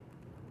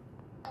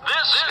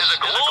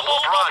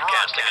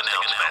broadcasting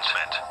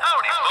announcement.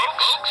 Howdy,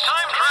 folks.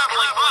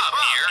 Time-traveling Bob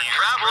here,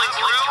 traveling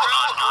through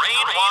on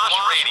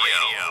Brainwashed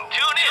Radio.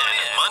 Tune in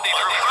Monday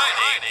through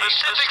Friday,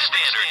 Pacific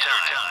Standard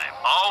Time.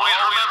 Always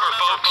remember,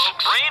 folks,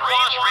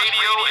 Brainwashed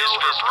Radio is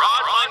for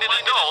broad-minded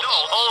adults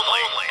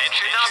only and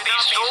should not be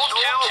sold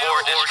to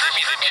or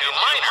distributed to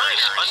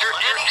minors under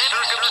any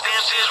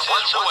circumstances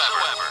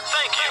whatsoever.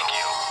 Thank you.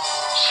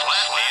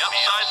 Slap me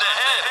upside the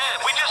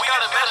head. We just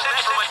got a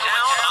message from a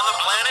town on the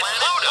planet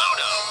Pluto.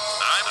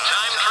 I'm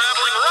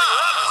time-traveling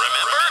Rob,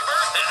 remember?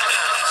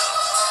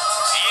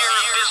 Year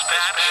of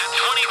dispatch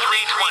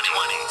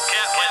 2320.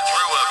 Can't get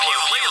through a few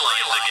ley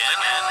lines again.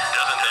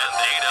 Doesn't that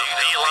data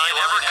feline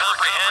ever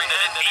comprehend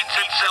that it eats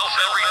itself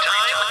every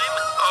time?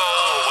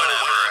 Oh,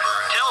 whatever.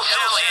 Tell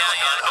Saliac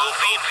on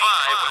Ophine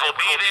 5 we'll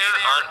be there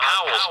on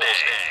Powell's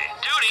Day.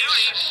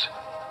 Duties.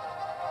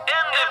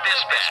 End of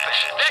dispatch.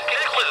 That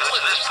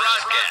concludes this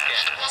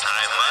broadcast.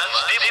 I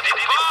must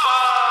depart.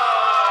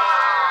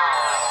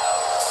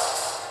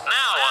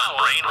 Now on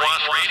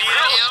Brainwashed Radio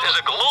is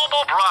a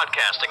global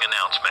broadcasting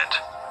announcement.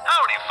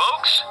 Howdy,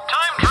 folks.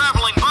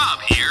 Time-traveling Bob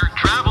here,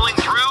 traveling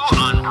through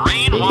on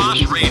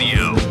Brainwashed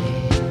Radio.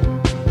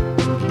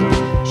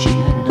 She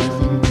had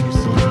nothing to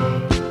say.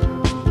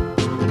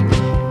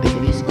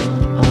 Baby's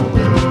gone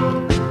away.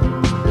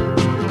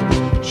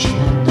 She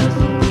had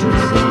nothing to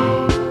say.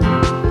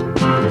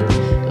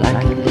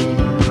 Like a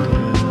little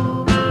girl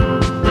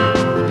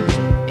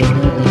in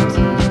a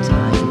little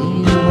tiny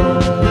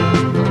world.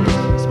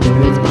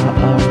 Spirits are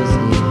always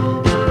near.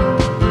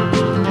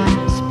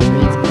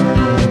 Spirits and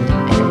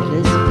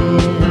endless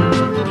fear.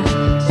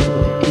 So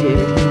if you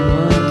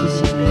want to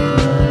see me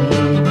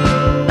crying,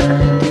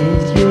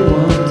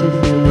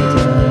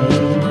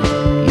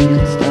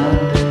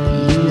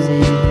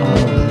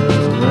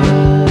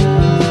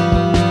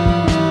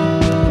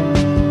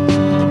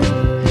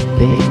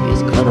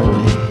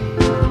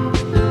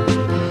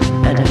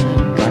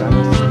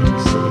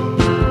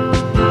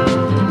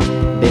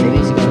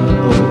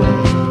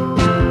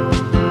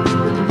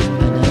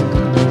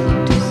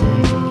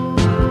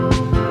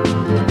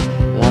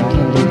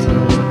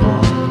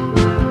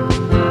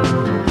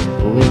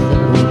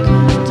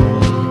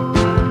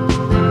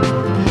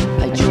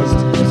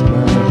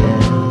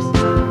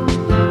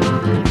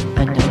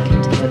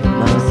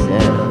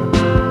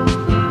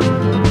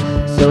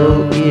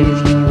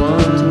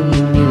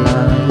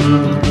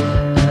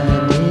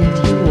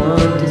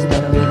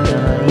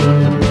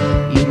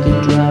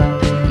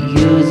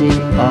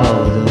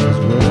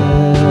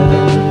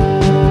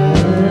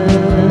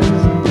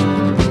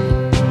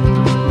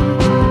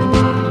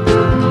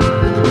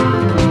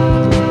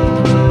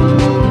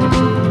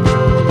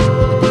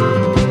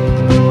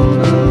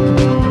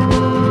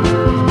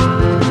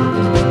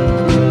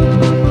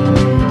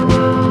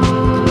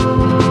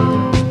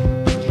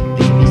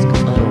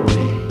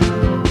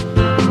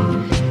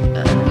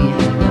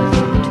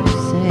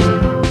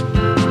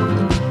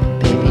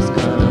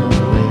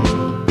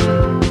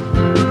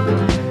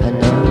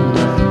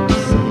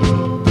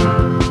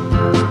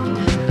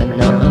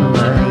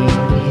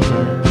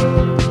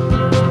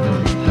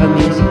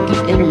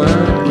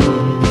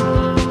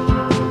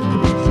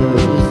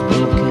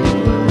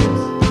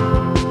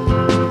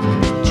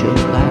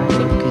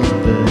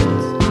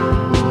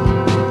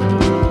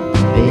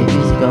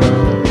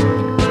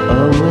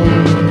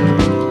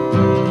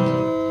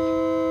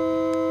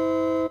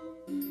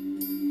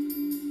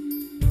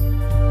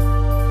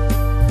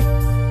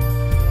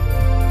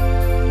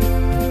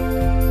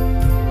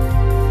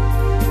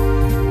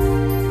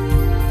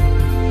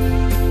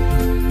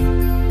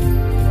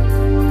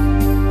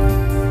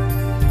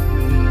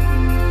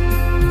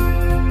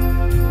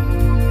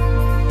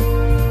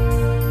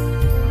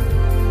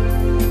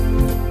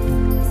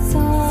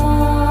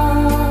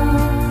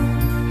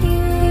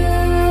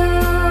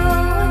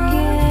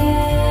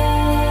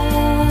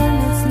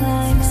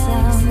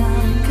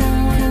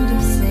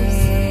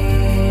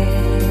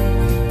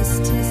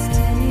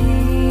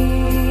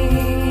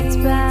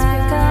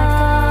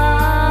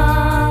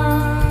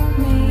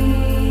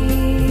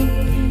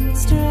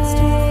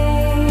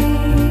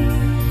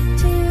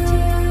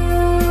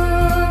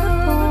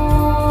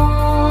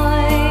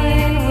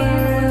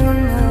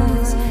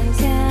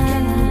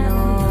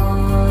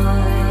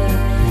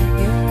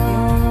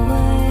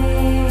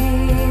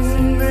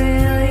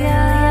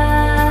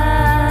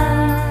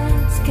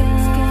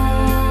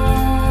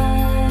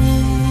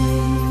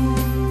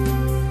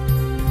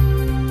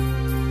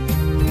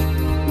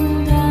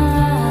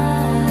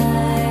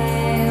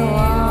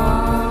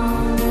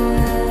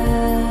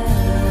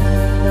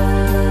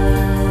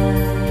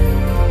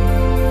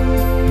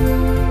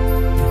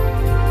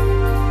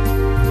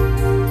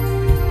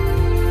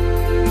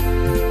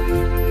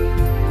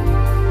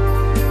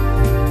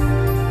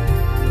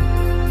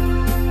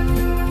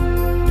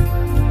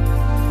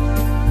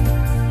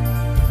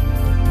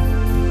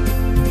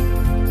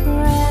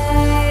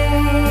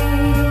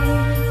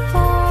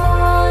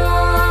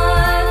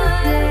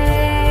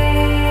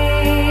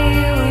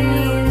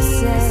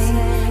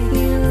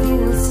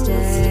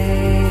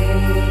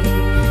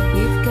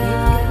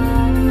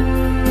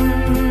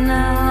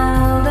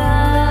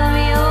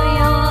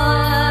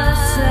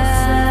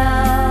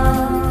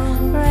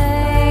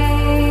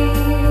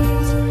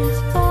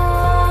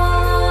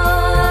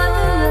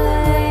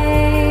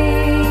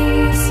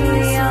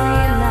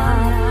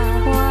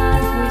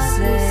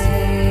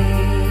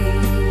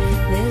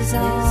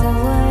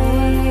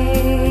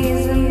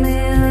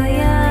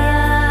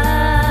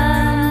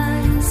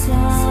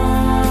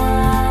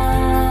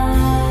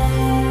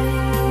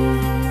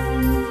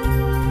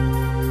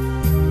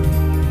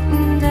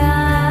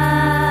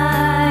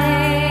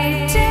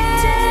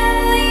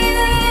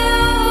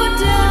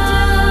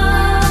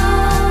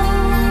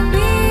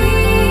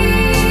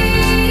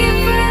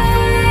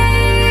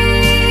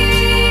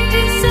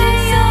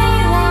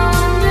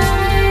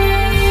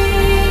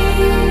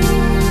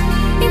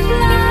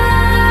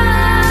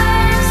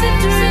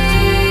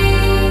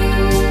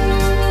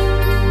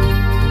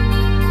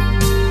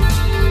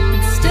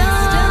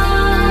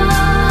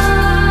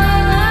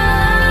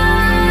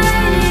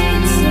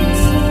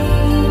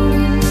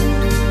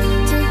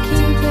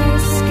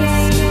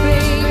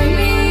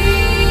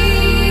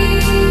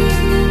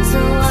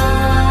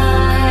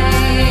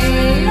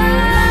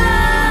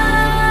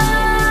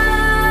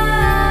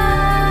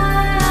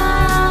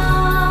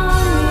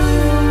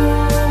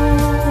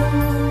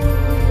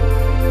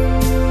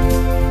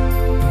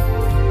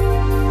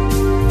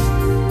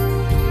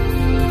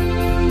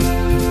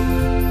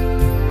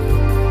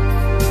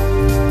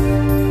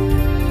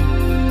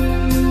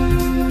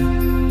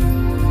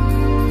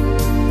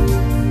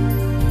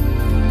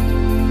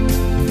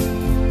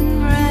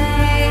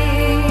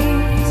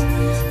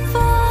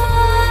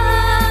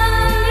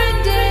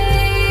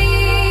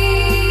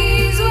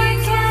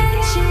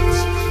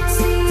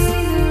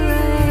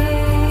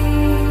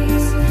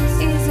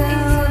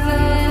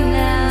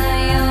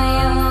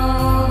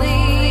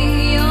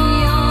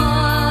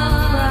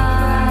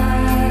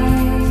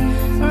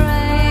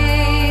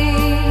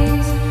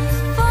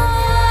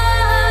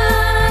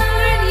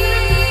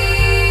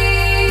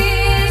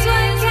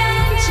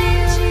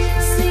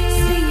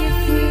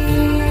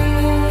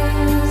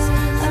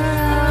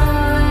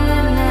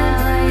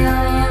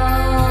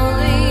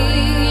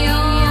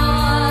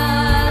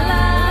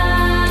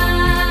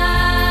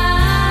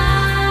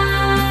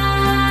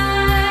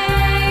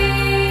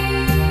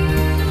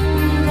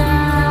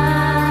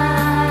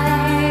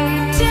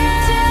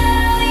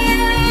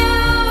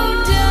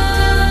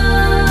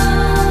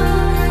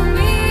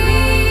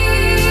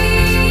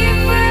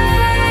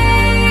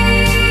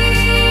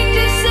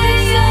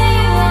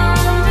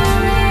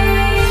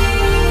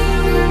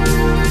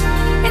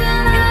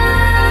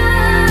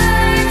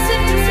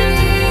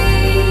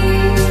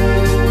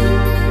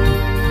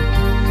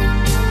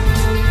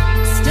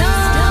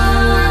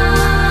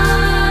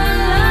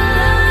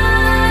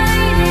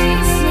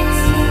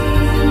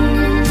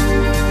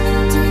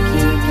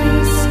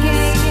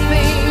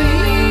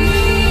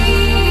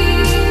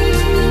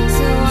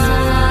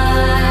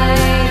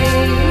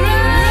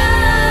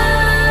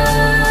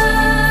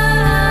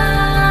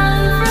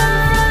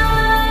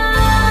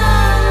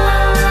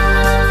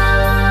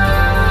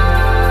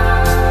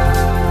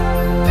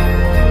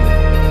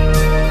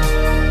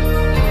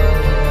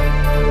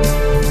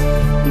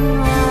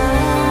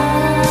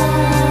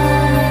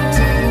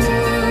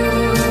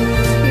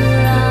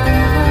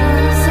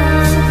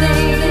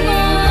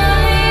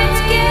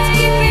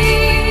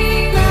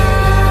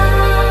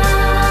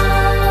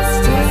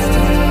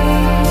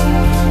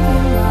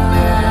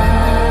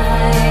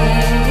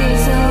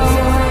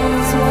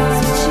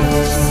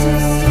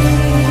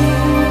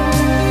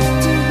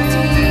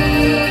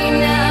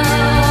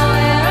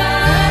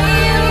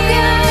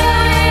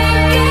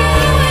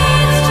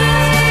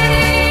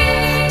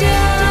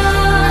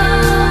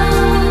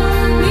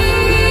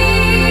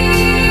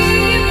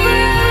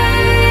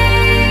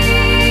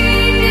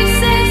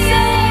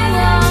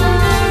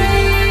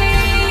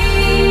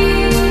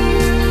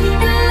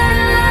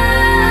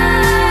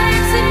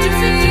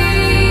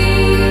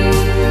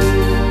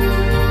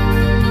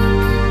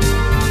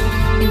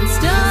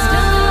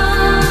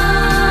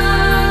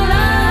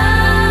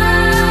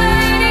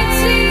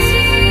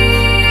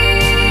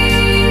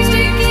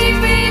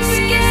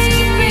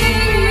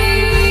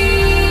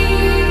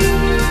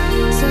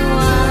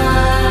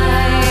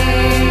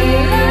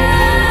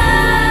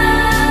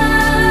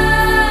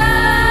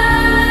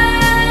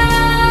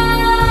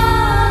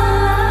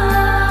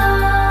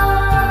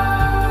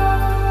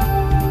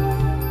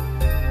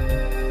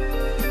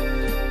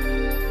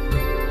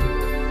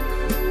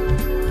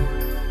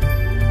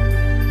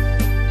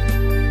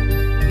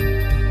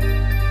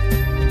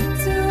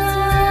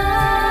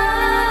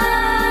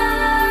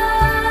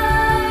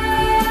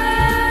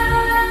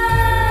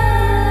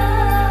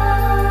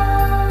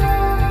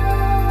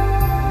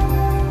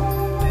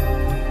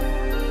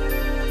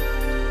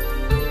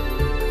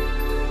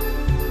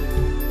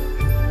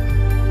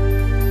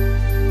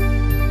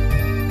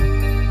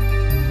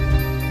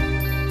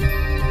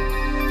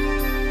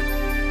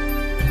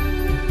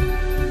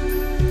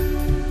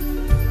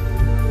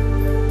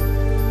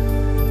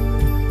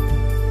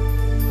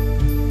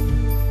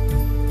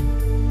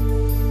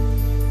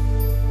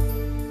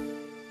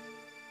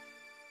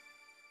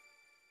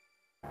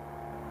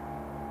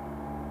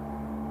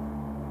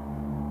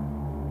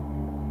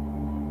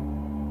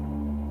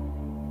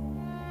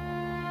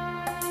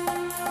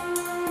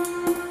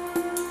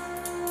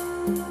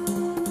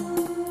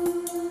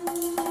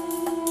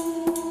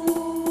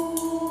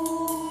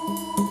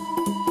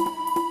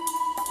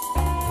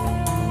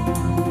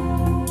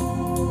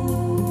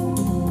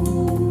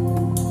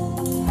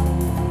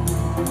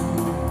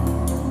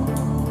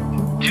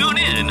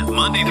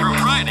 Monday through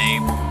Friday.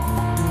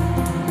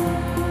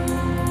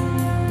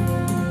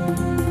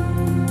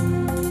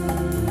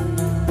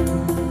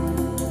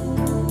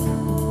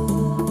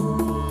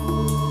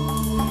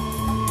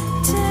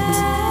 Taking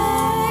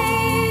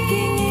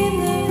in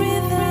the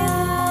rhythm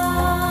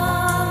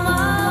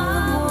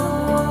of the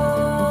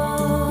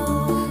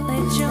world,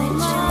 let your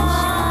mind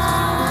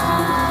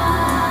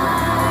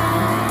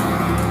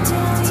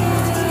take you.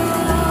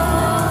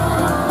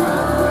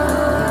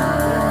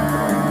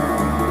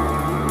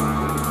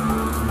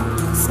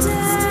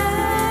 Stay.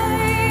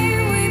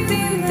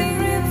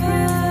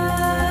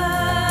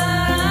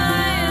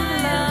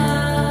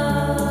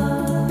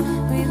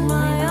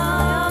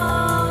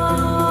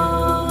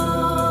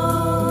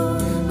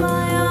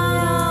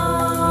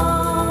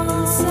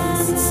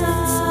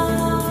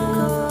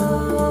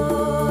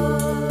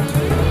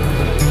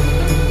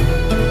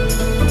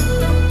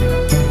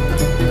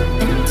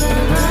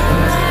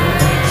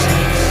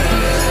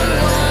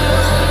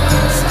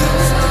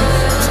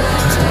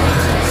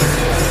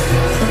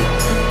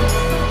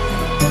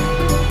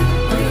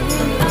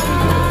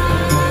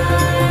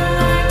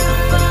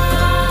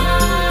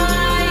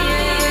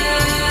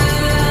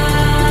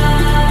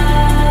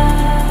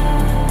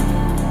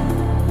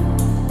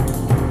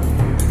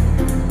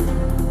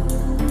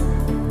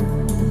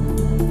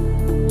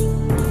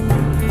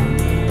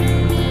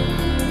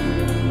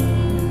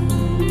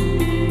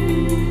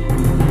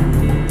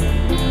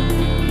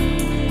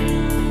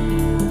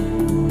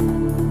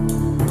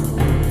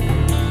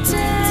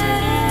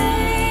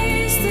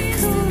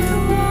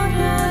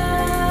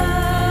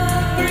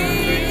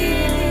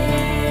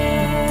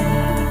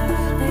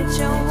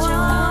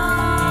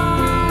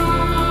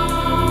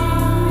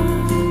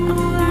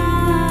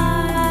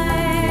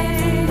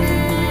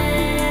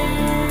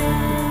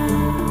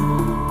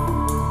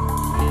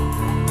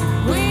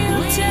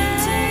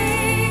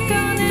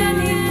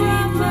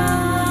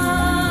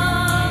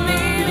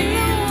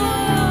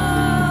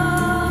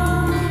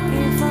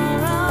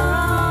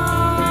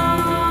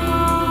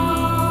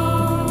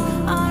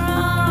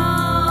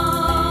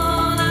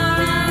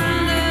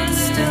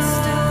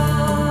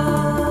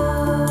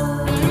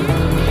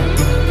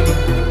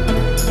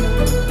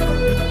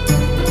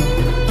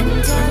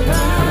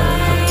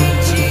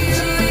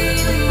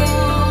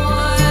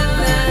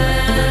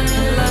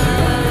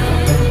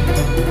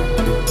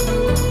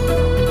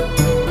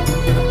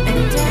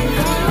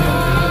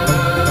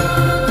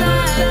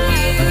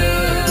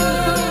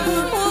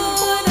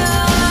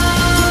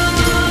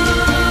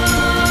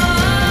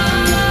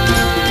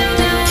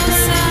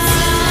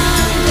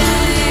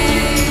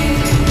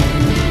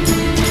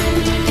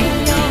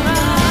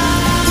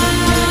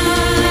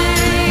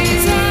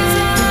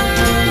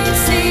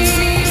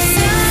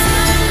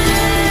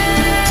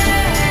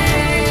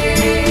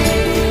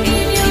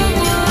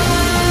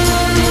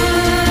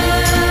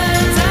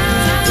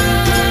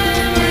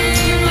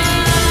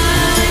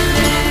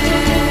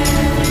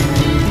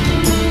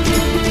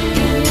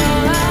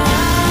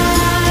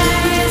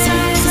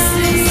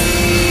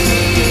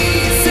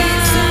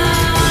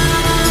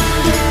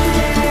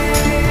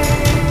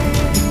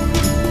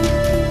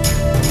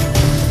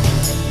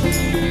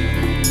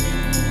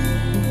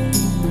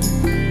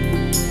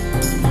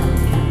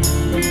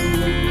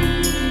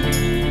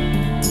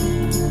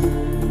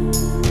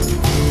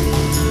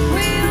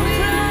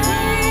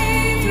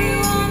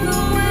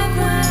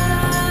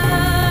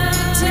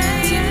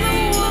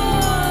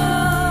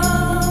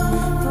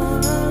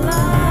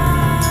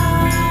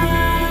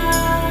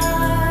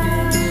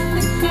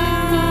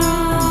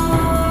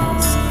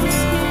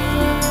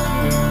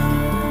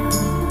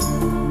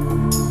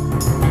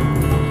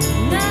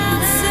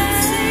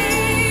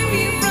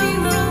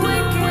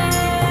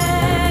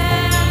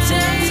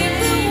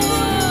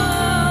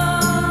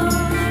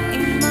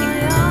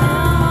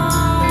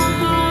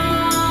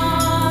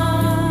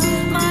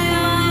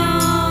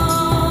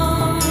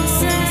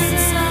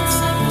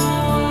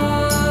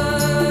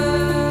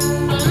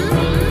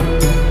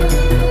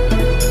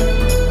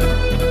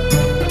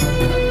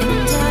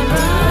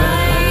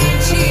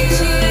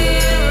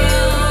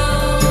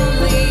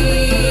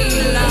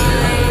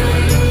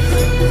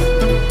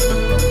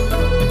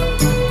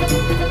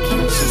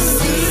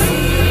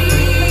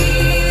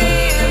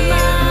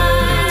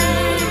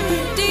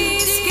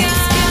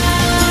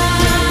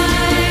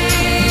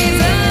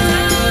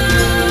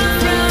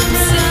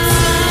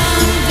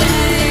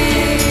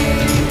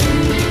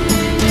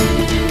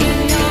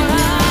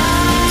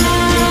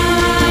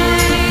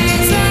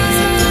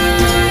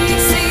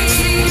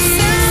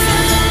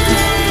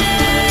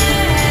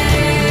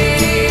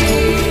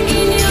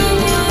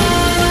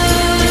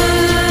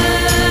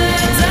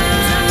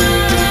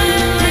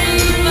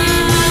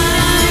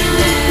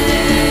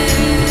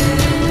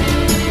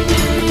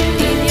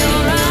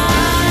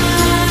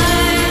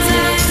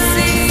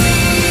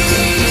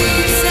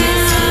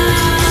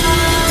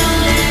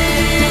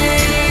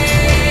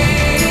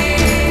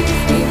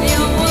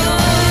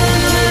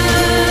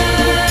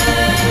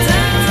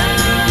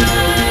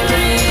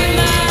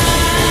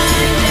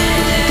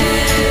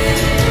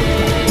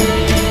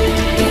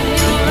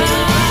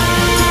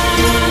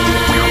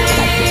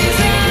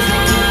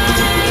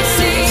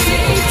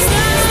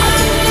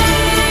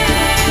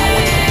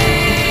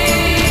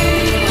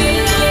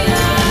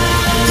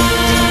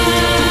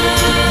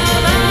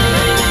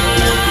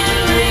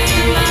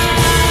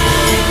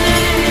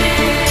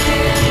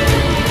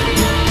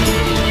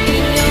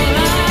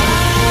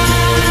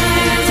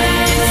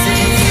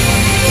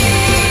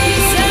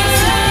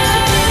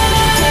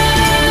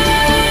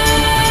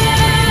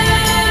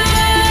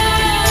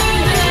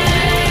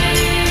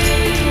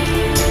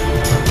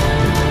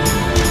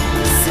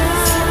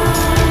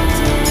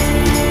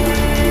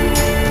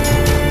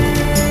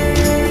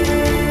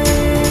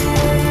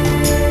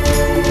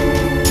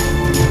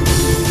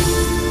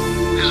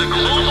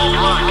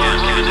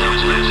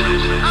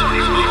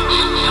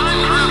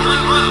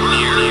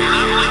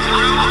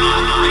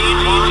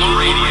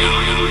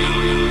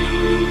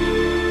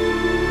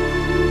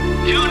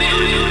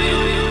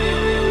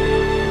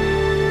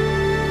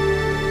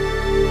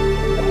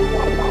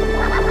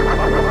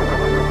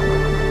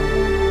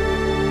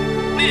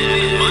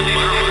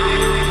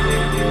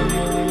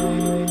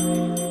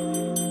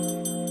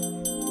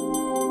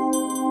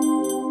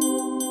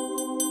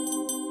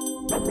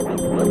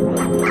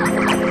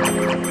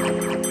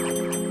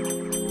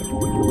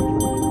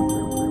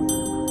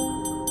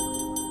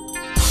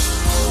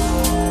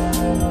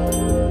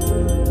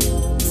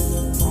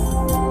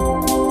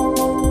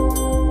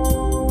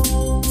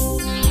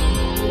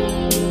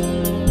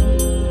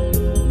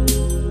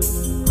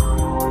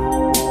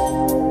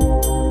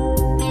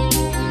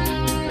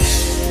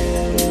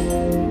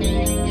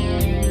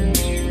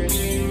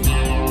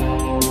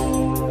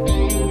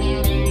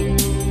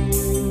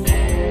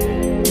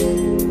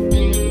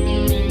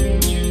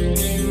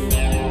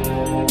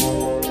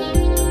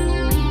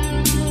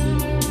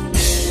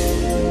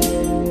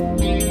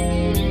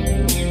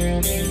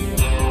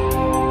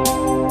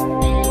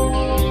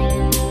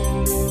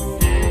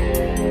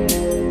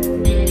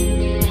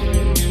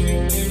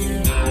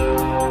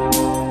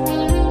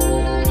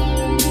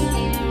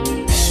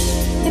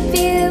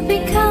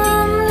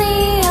 become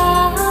the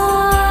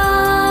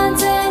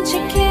odds,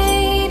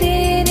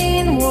 educated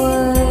in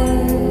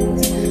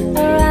words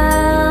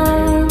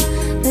around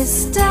the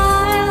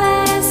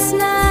starless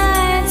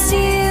nights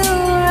you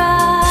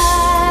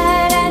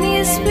ride, and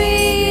you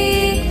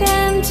speak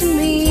them to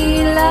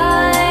me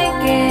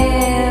like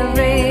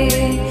every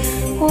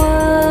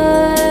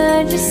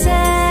word you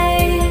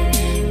say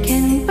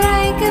can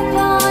break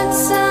apart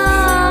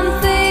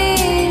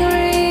something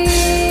real.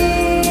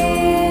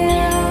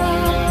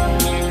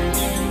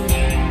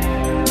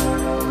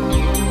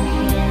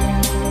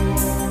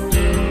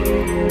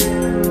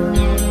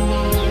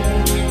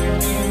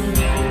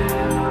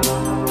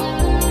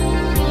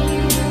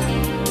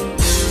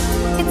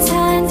 It's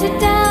handed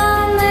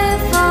down the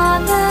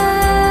father,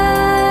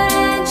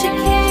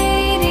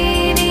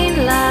 educated in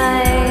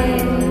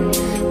life,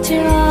 to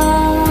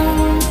all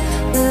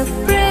the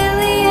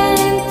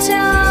brilliant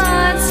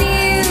thoughts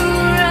you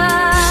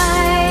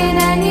write,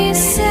 and you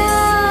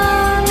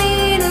sound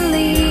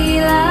neatly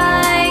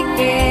like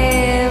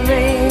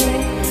everything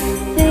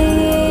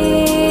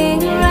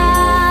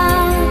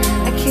around.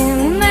 I can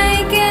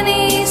make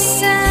any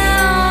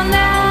sound I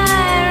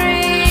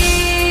read.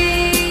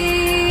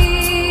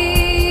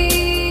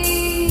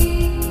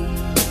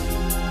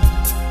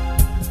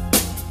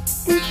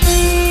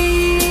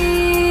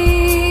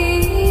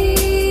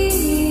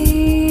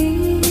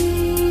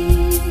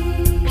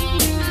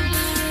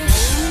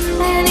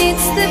 And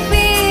it's the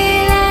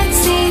fear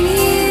that's in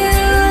you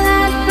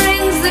that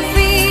brings the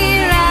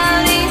fear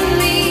out in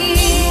me.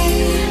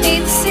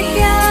 It's a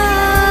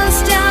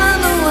ghost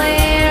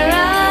unaware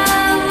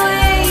of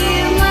where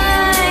you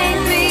might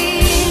be.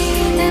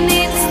 And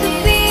it's the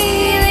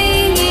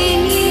feeling in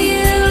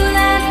you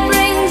that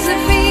brings the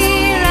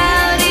fear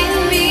out in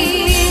me.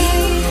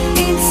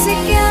 It's a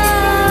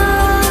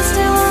ghost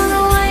I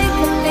wanna wake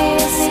up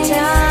this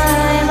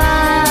time I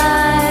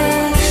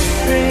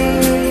breathe.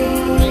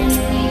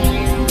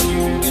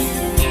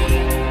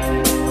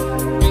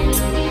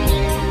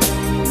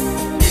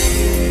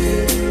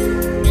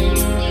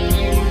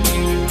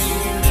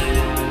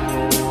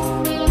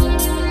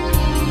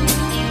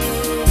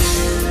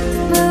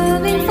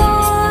 Moving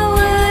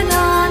forward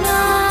on,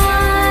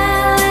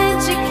 I'll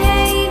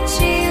educate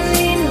you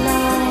in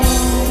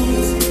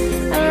lines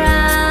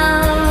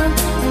around,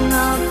 and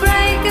I'll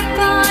break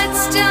apart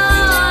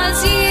stars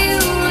you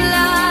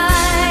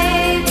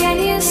like, and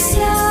your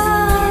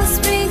soul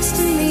speaks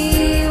to me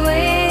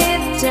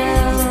with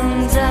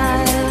tones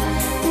I've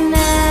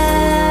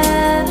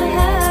never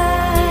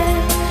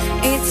heard.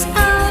 It's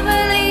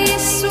overly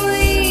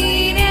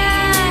sweet and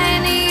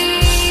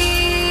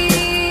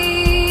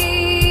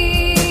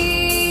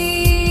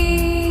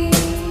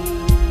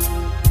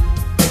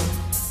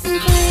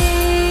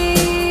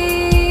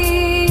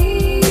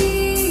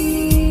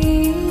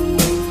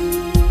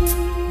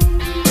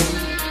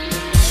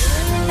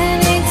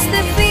and it's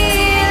the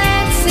fear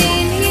that's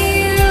in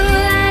you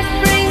that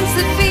brings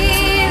the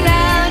fear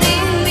out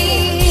in me.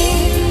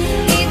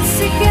 It's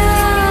a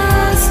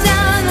ghost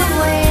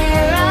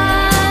unaware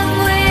of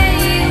where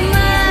you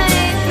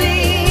might be,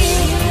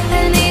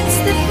 and it's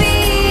the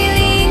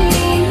feeling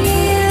in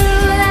you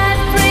that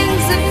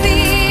brings the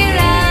fear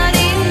out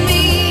in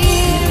me.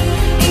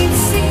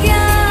 It's a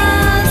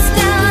ghost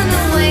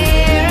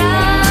unaware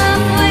of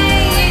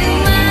where you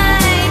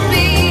might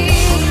be,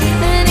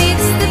 and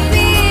it's the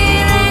fear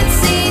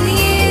that's in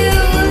you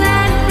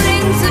that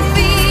brings the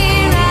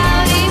fear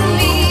out in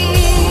me.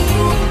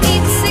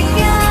 It's a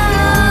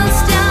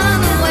ghost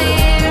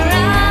unaware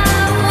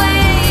of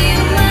where you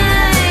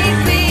might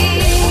be,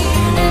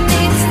 and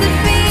it's the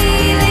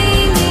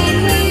feeling in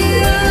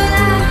you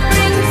that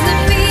brings the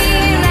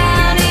fear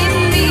out in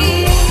me.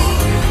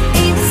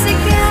 It's a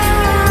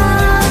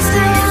ghost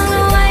I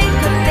wanna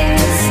wake up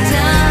this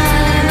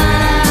time I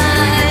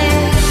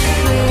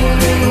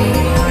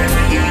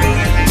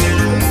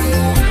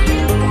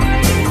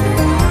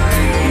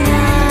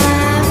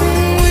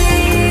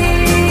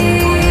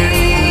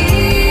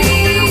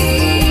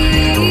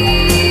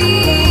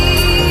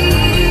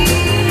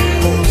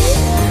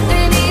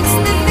and it's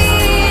the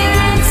fear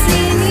that's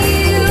in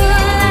you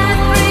that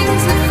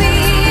brings the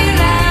fear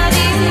out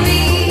in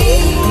me.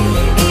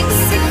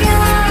 It's a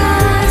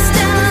ghost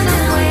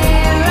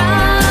unaware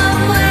of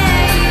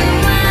where you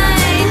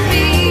might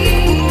be,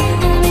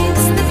 and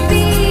it's the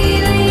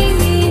feeling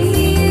in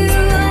you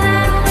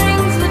that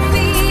brings the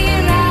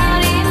fear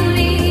out in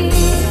me.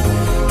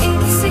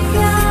 It's a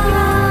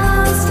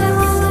ghost I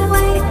wanna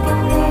wake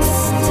up this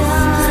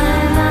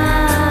time I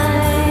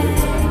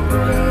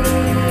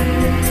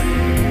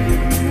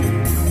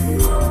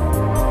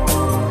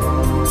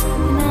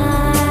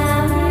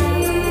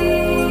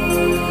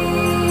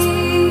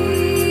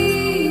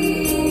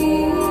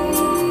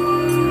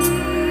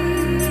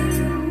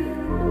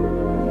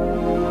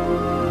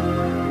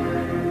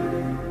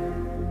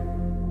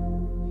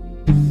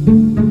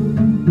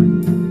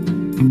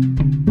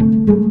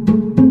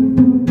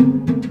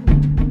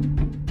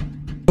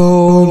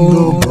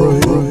Gonna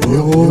break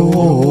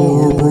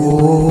your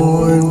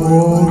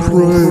brainwash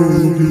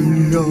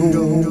radio.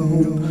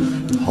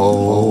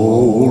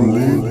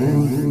 Hollywood,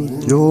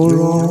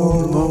 you're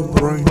on the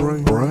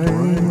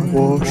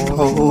brainwashed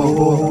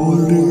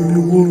Hollywood.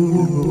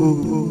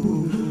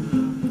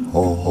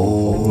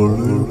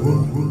 Hollywood,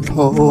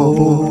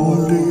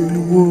 Hollywood,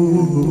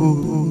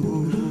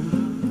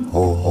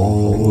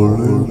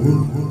 Hollywood,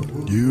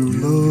 you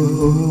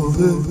love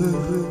it,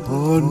 I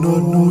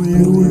know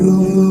you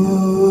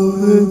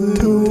love it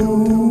too.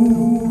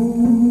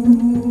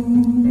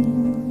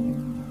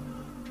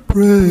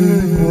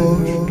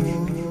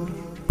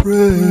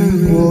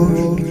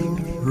 Brainwashed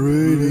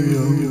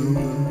radio,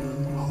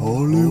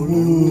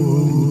 Hollywood.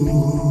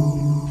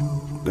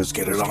 Let's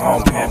get it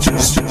on,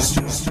 bitches.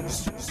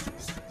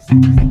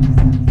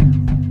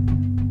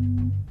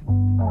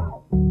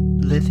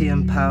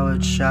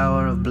 Lithium-powered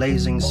shower of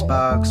blazing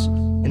sparks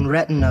in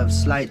retina of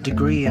slight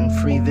degree and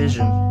free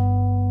vision.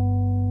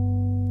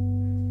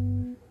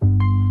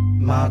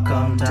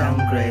 Mark-on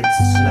downgrades,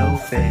 slow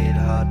fade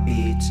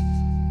heartbeat.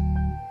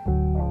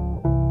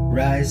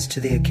 Rise to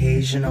the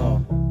occasion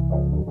or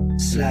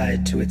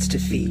slide to its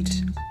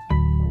defeat.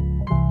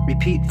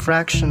 Repeat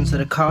fractions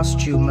that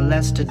accost you,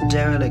 molested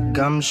derelict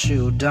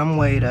gumshoe,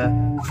 dumbwaiter,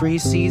 free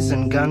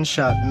season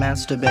gunshot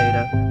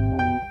masturbator.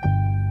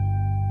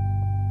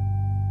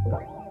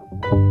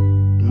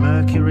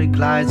 Mercury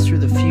glides through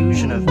the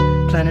fusion of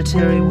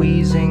planetary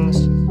wheezings,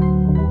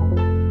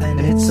 and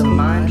it's a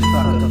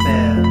mindfuck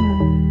affair.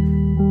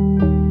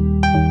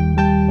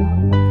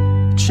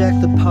 Check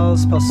the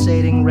pulse,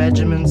 pulsating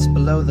regiments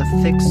below the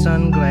thick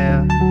sun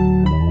glare.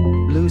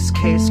 Loose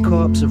case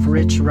corpse of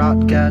rich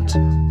rot gut.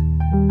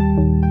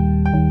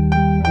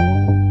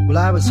 Well,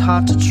 I was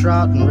hot to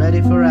trot and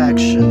ready for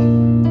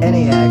action,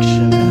 any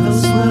action.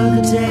 Those were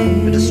the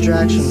days. A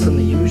distraction from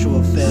the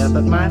usual fare,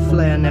 but my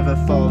flair never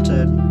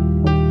faltered.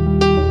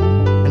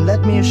 And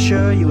let me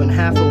assure you in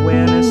half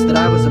awareness that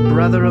I was a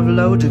brother of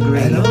low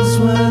degree. Those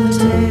were the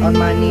days. On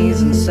my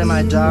knees in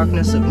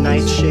semi-darkness of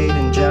nightshade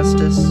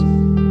injustice.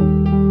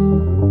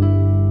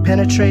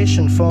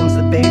 Penetration forms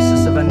the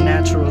basis of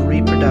unnatural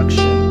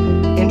reproduction.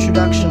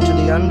 Introduction to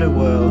the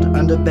underworld,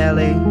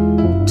 underbelly,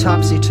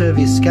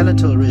 topsy-turvy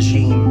skeletal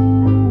regime.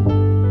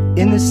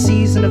 In the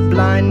season of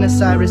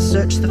blindness I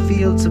research the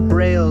fields of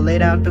braille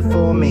laid out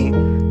before me.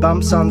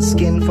 Bumps on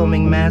skin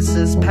forming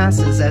masses,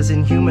 passes as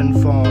in human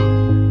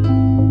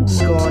form.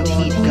 Scorned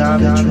heat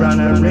garbage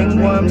runner,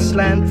 ringworm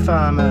slant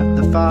farmer,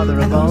 the father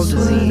of all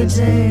disease.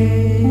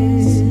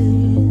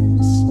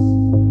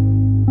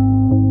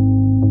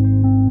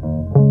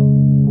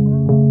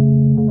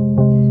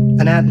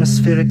 An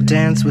atmospheric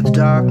dance with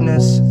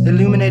darkness,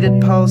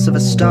 illuminated pulse of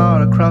a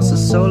star across a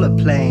solar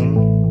plane.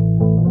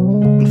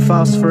 And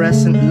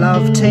phosphorescent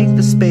love, take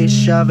the space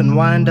shove and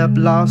wind up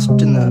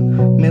lost in the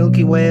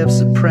Milky Way of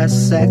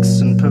suppressed sex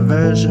and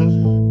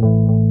perversion.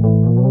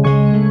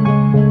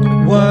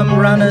 Worm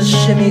runners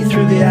shimmy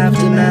through the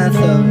aftermath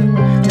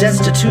of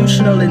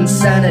destitutional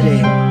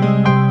insanity.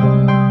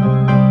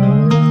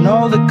 And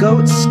all the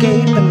goats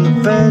scape and the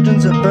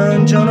virgins are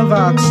burned Joan of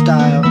Arc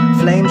style,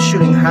 flames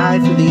shooting high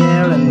through the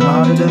air and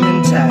martyrdom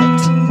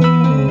intact.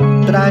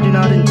 But I do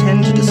not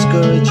intend to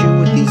discourage you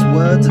with these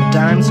words of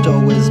dime store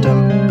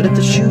wisdom. But if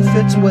the shoe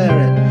fits, wear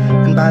it.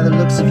 And by the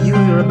looks of you,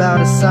 you're about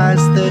a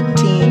size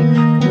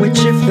 13, which,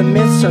 if the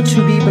myths are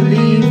to be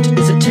believed,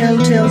 is a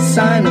telltale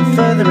sign of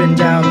further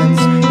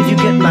endowments, if you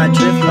get my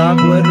drift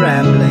Lockwood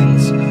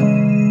ramblings.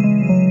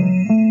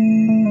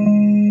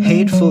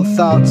 Hateful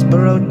thoughts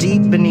burrow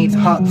deep beneath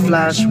hot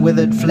flash,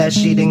 withered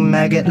flesh-eating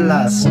maggot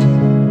lust.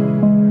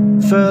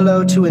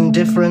 Furlough to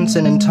indifference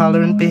and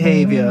intolerant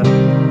behavior.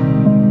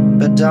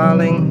 But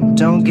darling,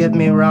 don't get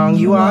me wrong,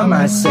 you are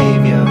my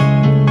savior.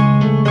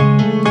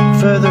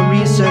 Further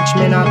research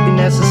may not be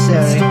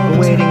necessary,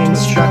 awaiting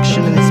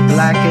instruction in this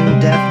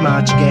blackened death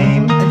march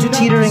game.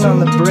 Teetering on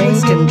the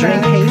brink and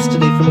drink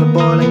hastily from the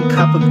boiling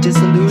cup of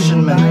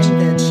disillusionment.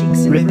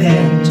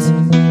 Repent.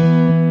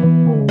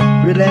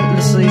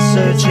 Relentlessly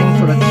searching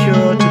for a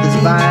cure to this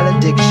vile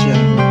addiction.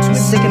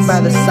 Sickened by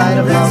the sight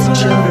of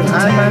lost children,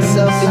 I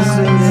myself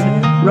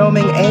included,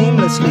 roaming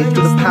aimlessly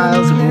through the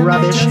piles of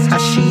rubbish,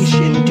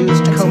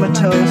 hashish-induced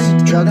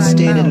comatose,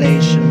 drug-state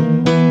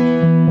elation.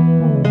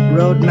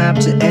 Roadmap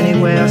to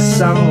anywhere,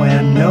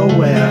 somewhere,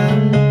 nowhere.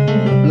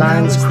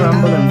 Lines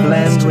crumble and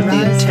blend with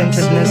the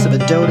attentiveness of a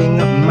doting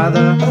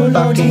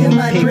mother-fucking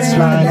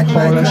pig-slime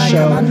horror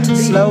show.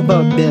 Slow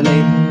boat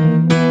Billy.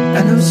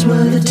 And those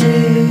were the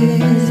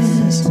days.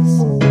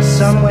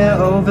 Somewhere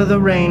over the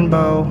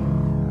rainbow,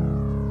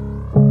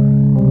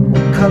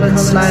 colored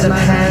sleight of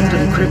hand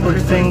and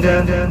crippled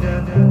finger,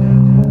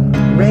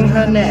 wring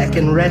her neck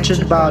and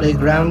wretched body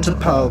ground to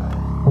pulp.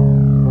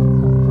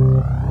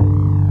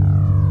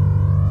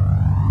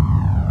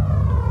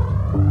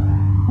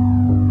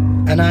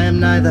 And I am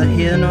neither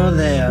here nor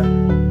there,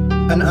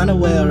 an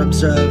unaware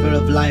observer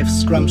of life's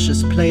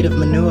scrumptious plate of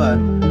manure,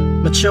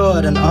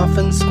 matured and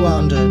often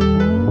squandered.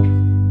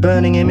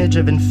 Burning image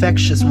of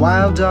infectious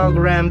wild dog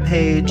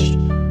rampage,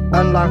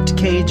 unlocked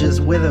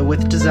cages wither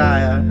with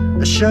desire,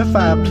 a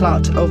surefire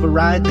plot to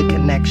override the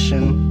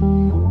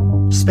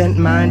connection. Spent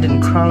mind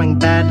in crawling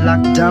bad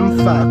luck, dumb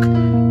fuck,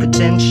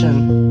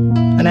 pretension,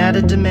 an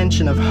added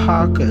dimension of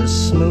hawkers,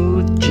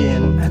 smooth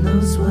gin. And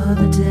those were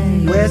the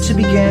days. Where to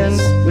begin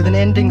with an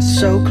ending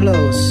so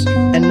close,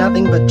 and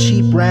nothing but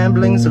cheap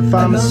ramblings of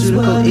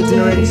pharmaceutical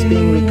ignorance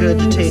being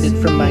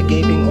regurgitated from my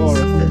gaping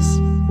orifice.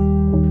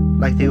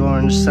 Like the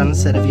orange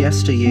sunset of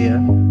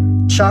yesteryear,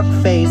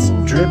 chalk-faced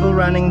dribble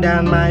running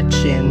down my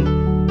chin.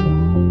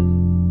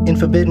 In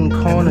forbidden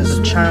corners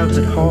of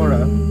childhood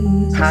horror,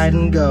 hide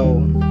and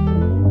go.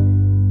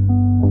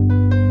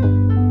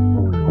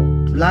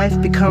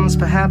 Life becomes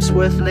perhaps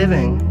worth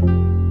living.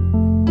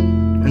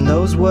 And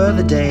those were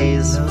the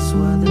days. Those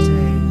were the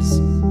days.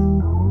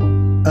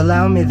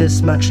 Allow me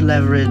this much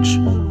leverage,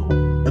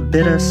 a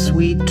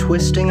bitter-sweet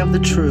twisting of the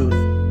truth.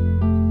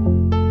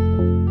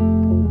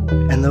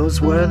 And those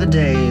were the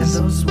days.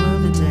 Those were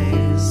the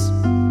days.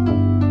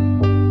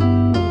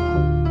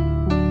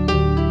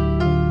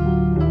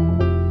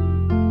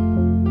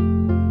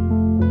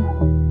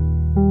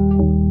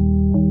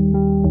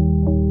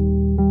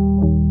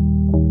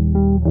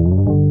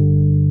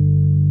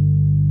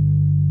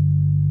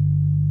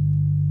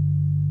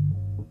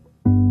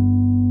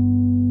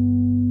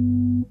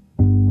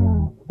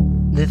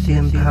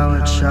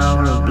 Lithium-powered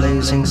shower of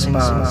blazing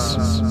sparks,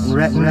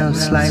 retina of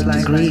slight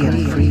degree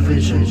and free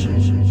vision.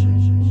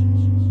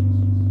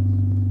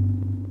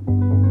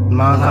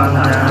 Mark on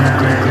down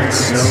grade,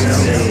 slow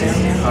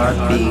fade,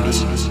 heartbeat.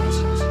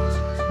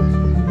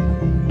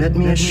 Let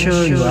me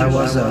assure you I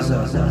was a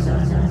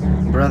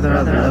brother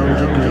of low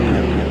degree.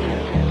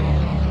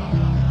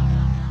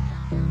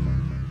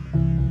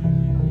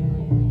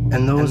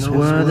 And those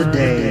were the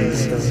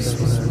days. Those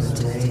were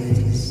the days.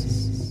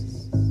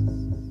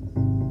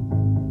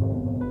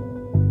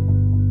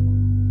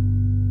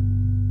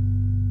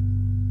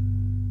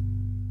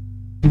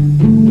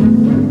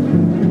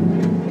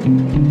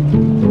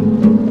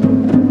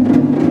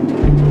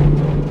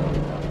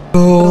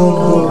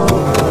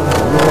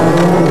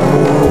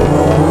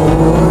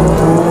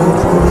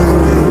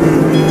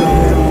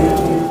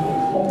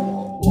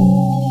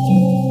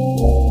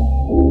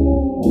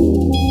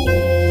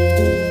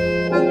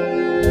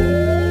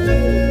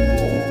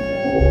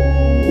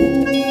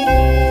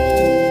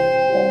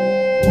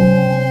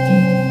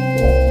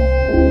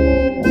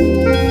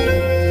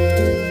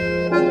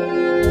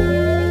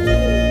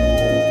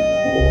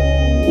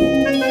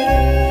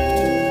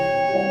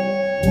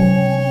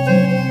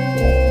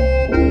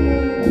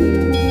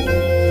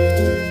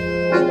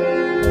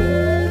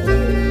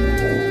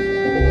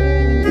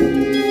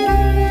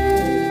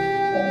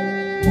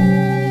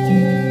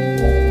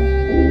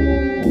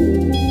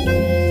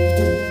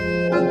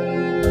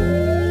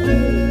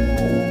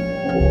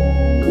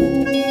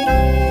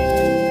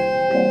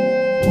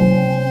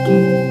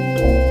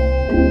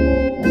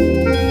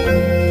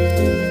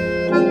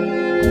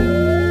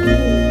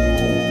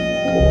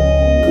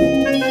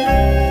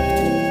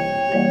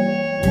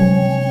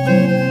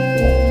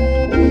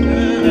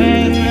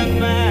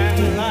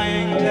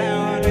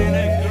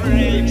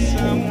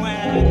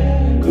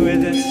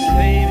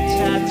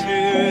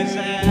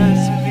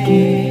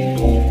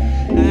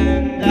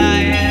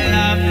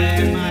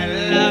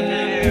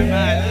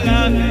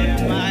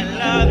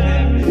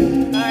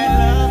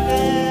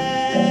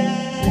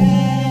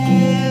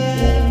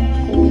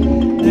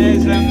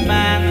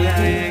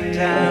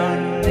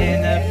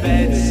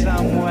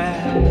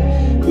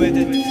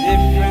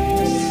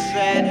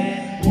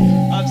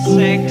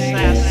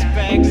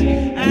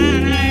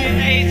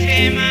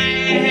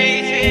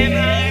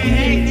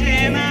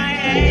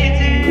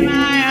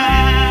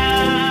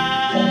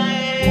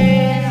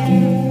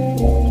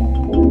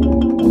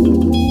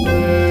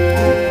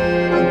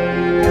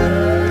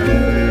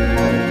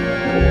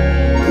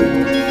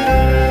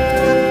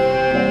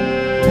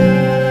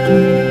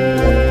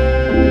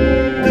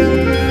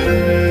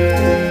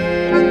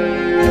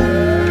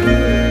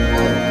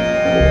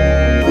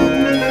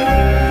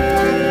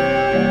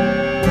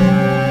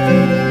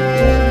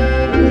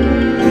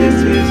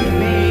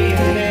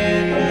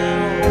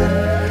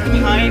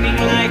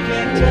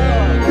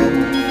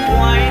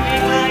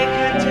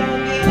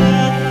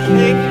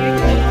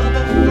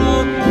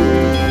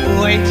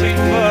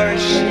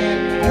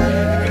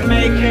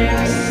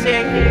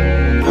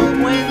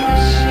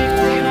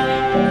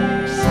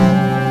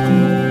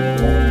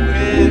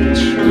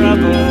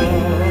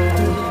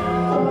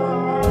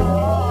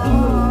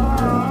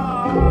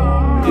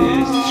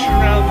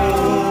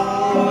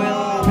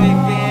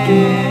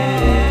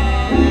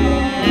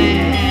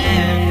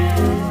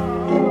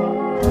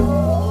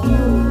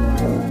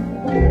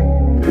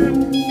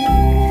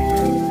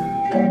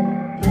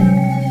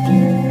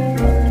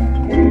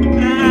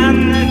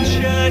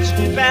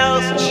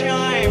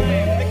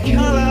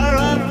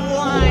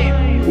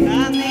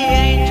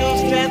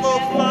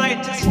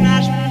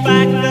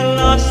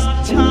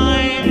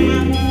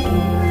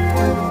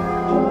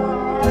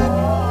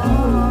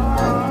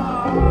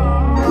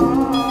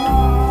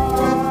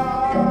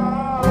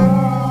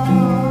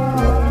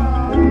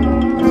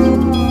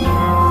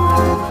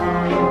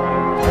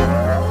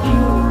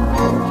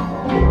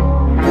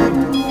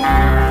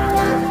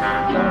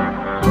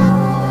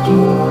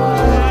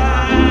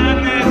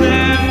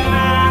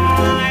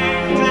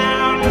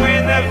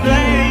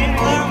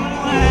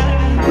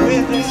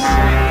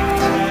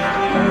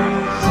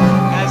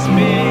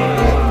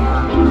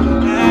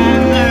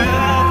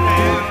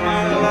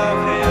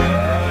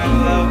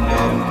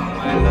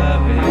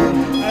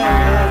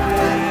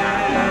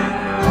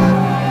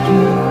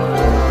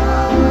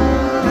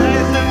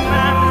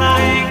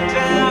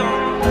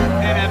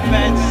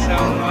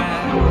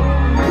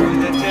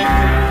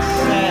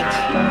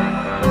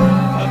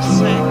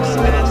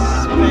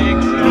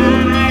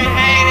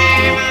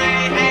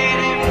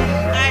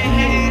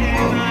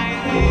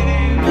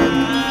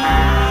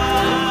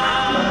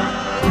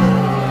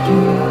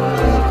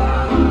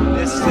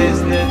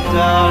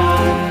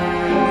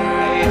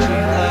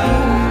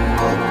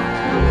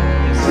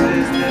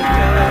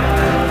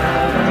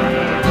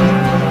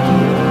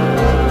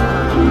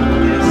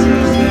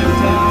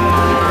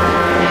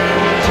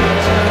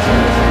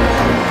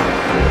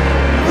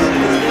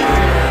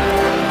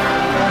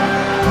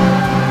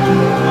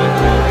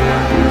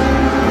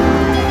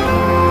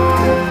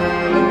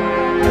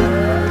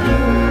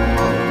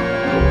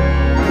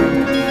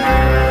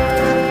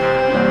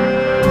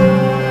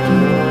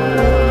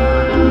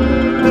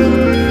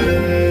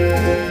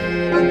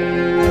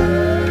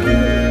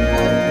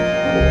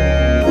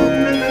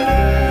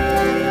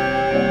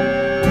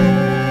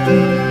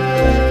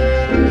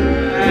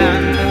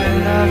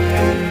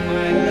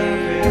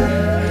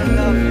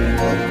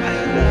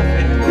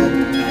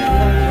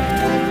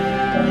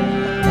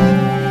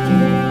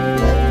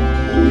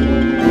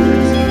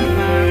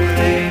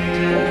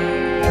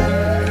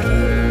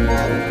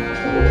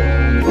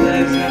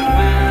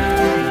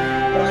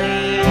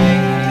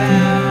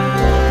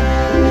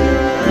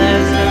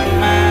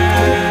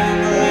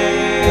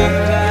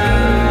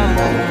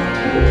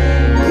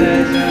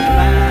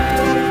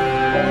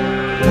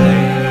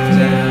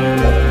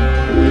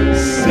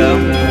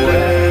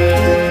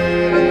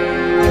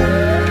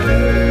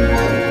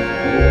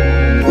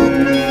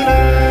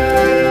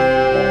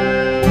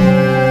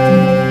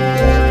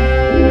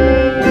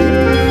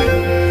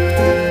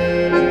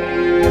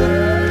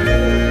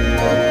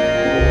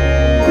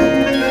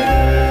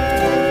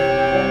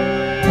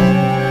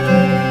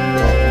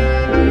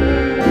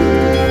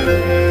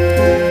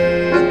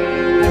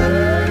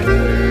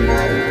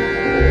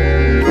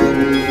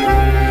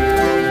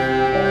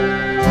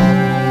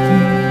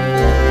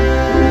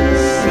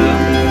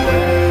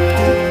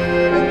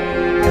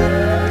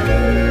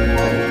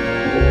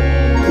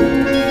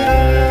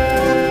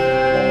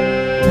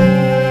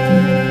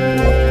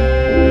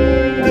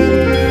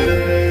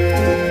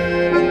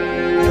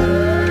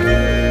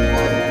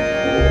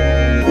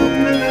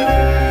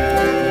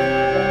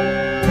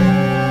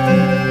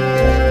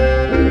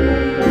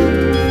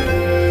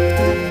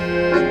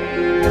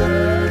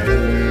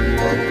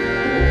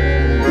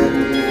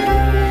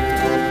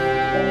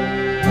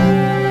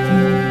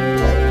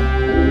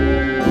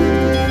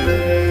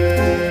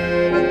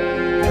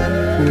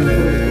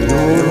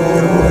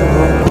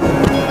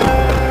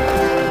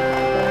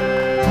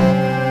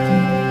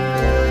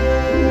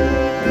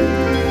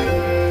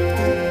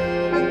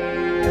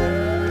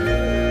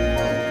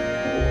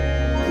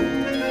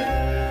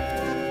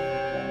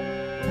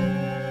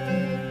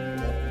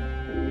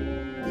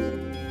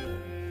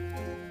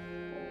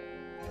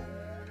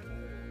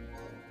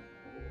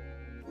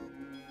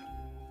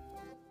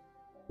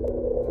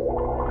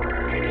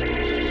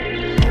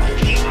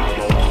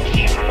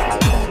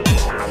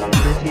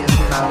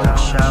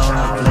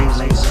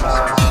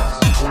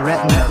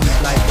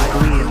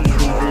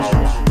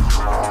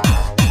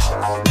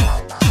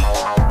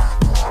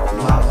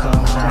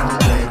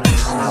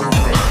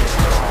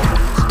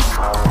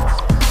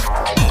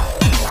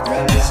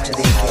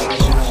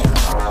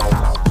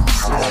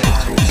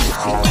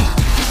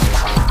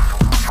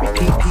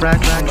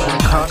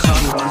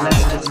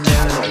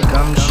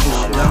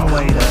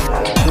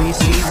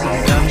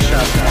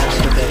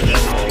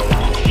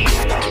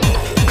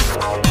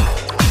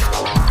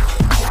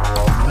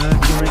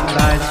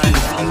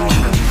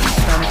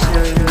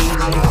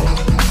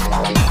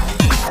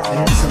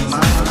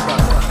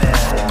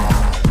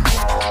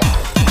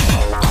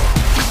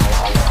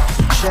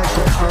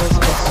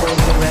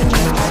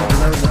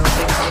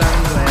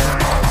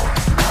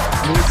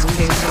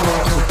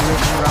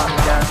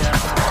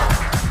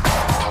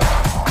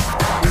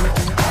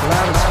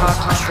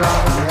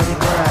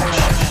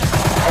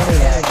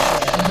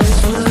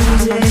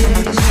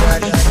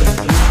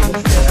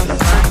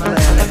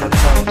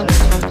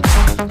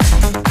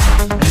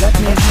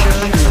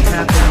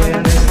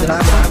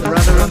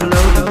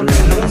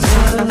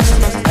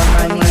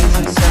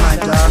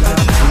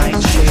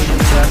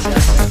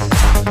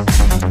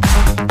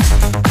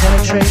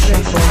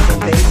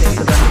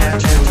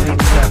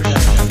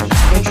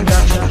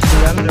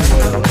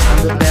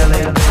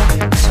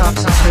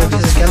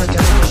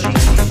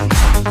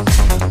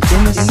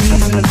 In the sea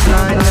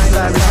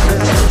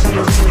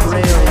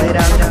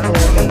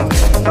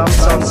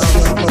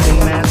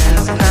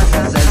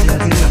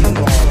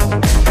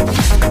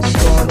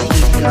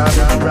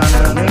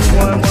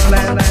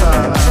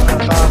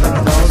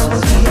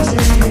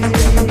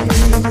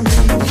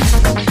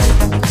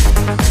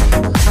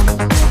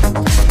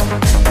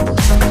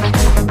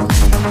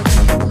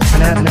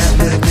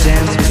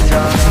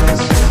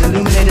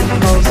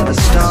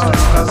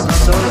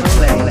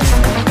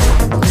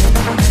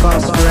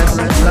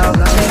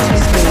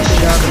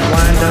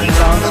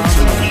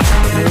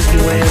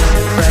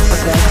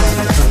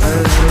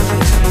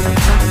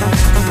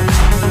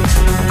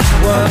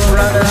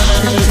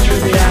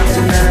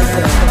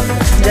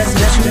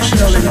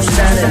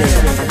insanity.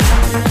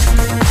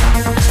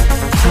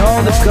 And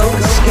all the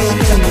ghosts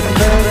escape and the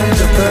burn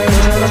to burn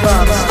Joan of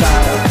Arc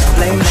style.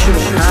 Flame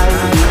shooting high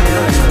in the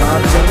air and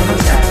God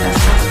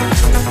intact.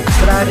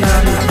 But I do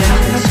not intend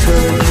to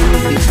discourage you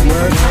with these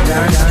words and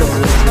darn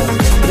stories.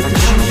 But if the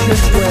shoe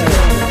fits well,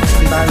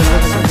 and by the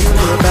looks of you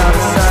you're about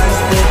a size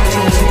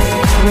 13,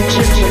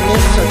 Richard will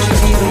miss such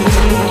that even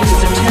me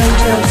is a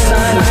telltale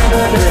sign of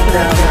further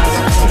endowments.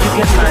 If you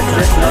get my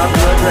drift, not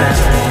blood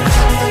rapids.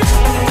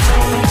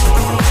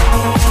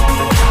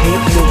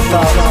 Hateful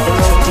thoughts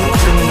burrow deep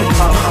beneath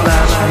hot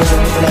flash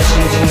red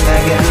flesh-eating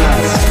maggot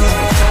lust.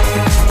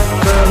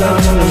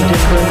 Furlough to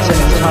indifference and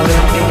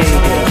intolerant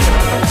behavior.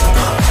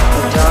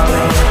 But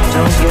darling,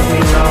 don't get me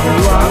wrong,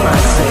 you are my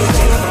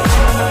savior.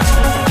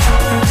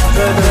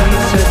 Further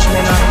research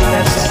may not be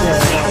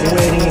necessary.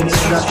 Awaiting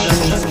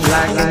instructions,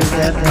 blackened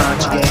death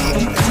march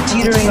game.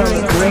 Teetering on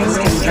the brink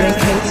and drink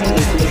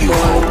hastily before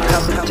a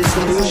cup of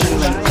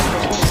disillusionment.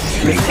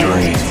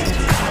 Victory.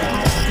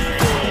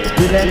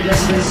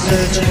 Relentlessly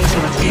searching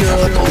for a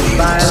cure to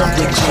vile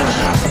addiction.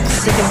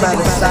 Sickened by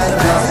the sight of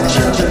lost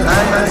children,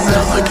 I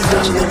myself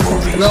included,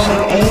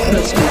 roaming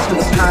aimlessly through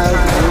the piles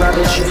of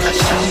rubbish,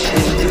 hashish,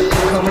 and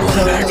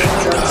comatose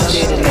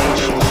drug-stated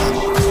nation.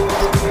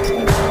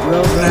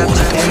 Roadmap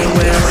to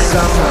anywhere,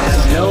 somewhere,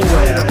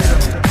 nowhere.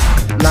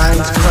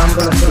 Lines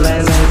crumble and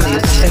blend with the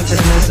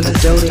attentiveness of a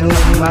doting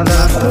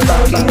mother,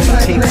 fucking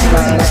pigs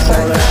flying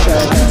for a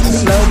show,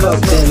 snowboat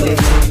bending.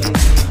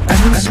 And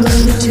who's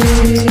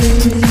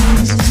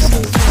melodies?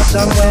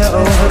 Somewhere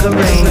over the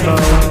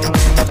rainbow.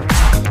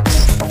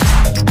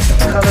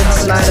 Colored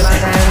sleight of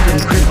hand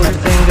and crippled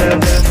finger.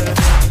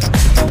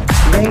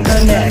 Wring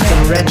her neck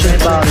and wretched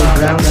body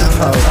ground to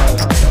pulp.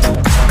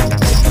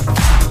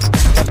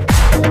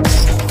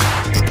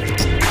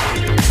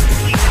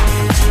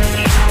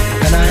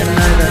 And I am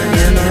neither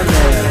here nor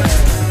there.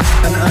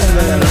 An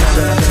unwilling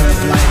observer of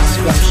life's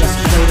scrumptious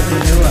plate of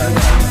manure.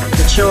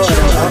 The chore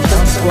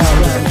often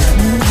squandered.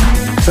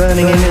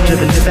 Burning image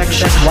of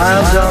infectious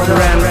wild dog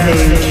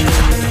rampage.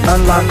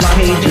 Unlocked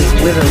cages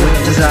wither with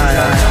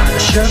desire. A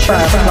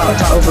surefire plot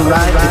to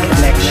override the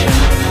connection.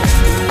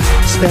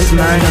 Spent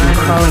mining,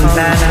 crawling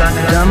bad luck,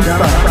 dumb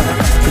fuck,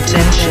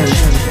 pretension.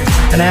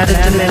 An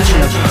added dimension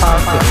of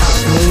Parker,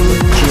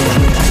 smooth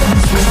gin.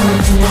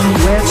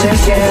 Where to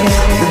begin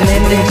with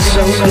an ending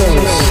so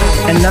close,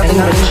 and nothing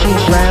but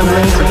cheap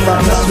ramblings of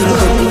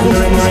pharmaceutical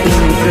ignorance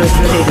being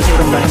regurgitated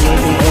from my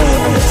native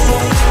oils.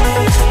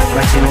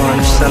 Like the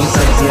orange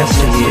sunset of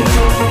yesteryear.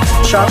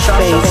 Sharp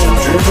face,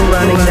 dribble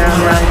running down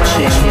right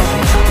chin.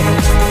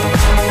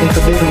 In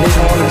forbidden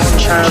corners of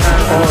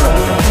childhood horror,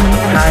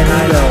 high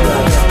and low.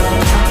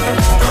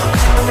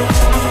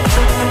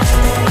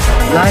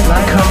 Life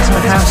becomes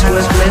perhaps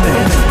worth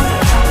living.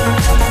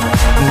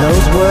 And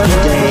those were the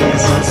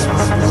days.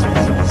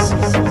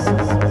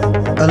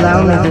 Allow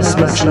me this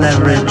much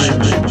leverage,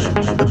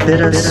 the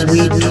bitter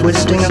sweet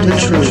twisting of the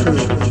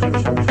truth.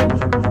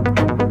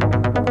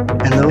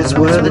 Those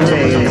were the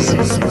days.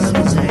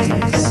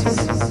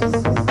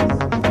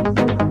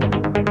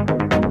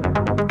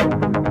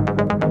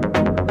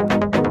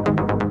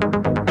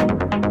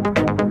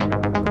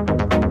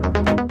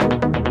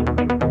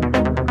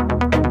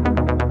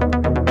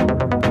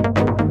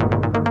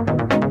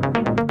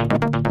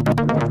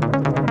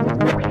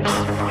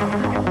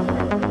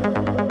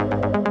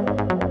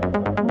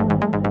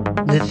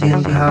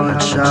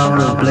 Lithium-powered shower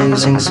of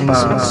blazing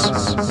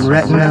sparks,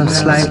 retina of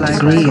slight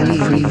degree and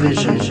free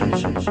vision.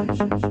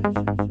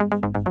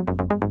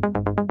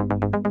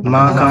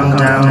 Mark on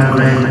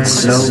downgrade,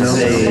 slow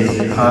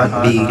fade,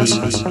 heartbeat.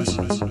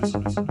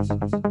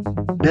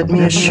 Let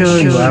me assure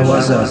you I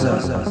was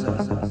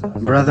a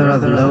brother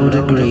of low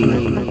degree.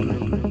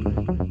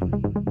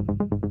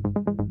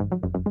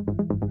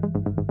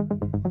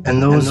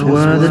 And those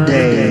were the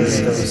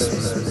days.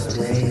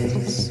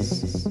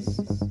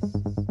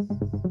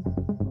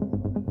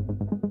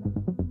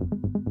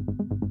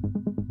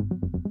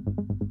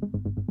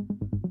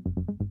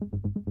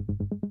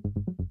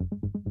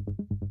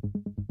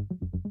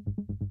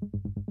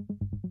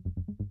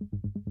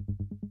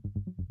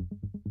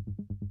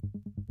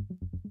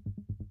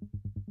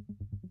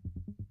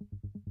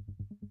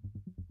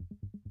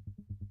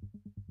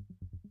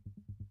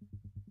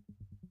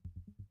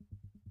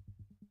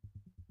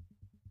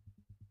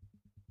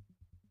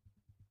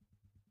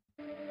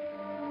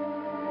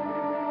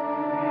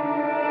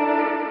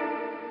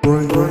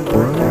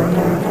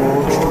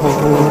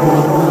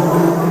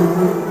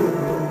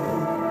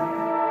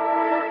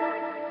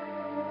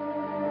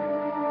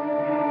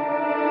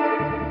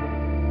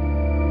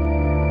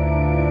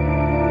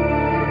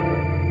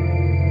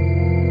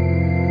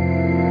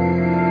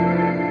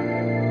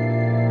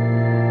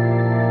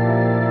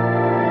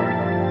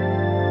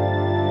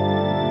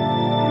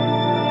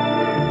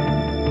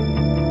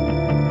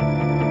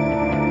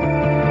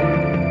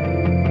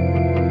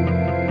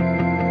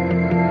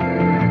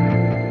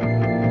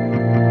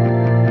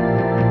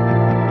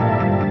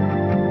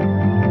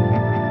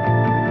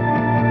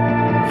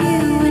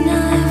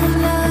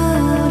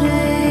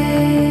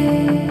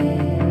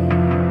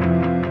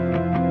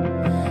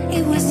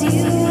 It was you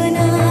and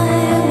I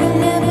would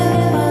never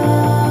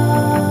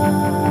fall,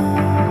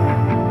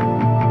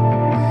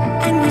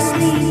 and we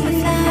sleep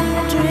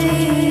without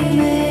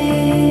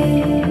dreaming,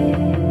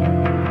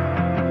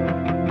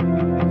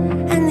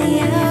 and the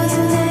hours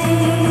and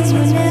days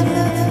would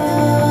never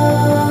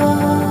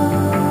fall.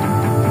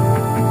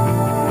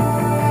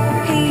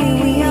 Here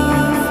we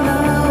are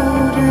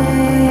floating.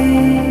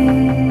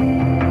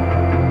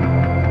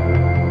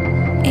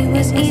 It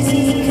was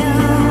easy to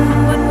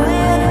come, but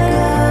where to go?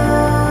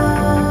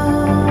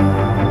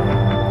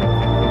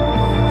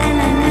 And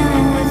I know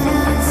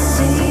without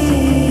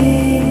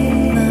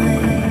seeing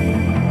light,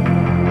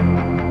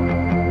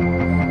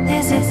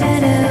 there's a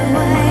better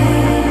way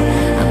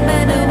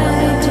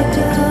to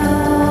go.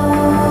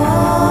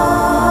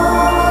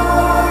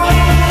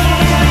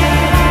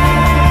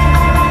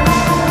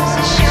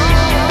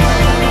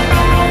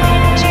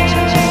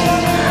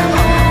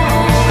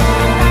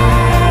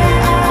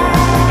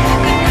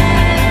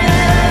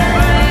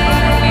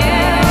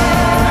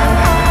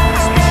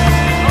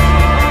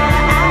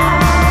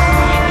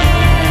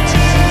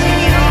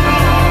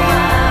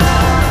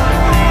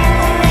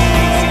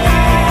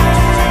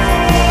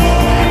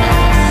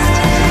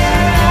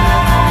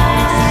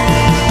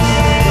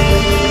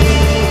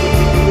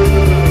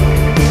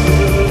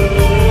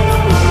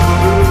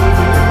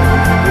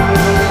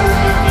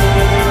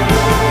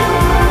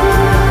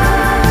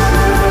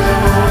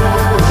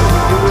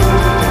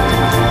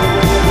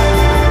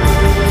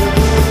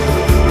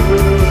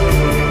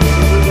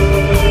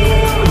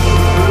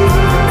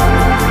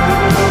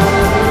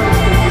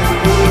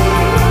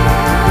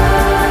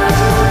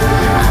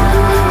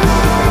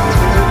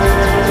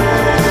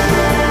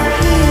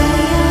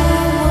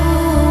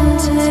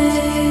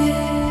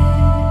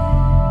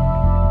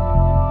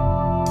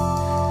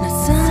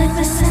 Side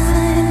by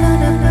side,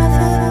 but above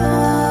it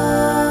all,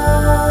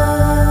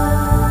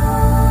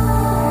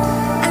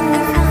 and we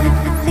fight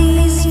for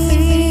these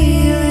feelings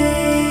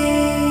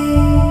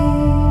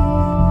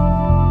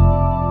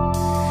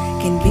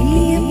can be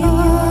a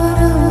part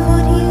of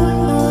what you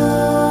are.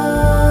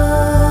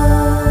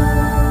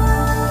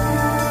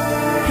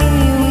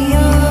 Here we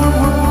are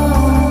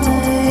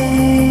one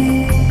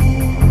day.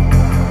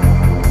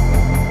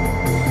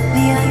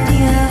 The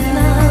idea of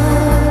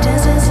love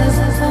just as a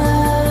fall.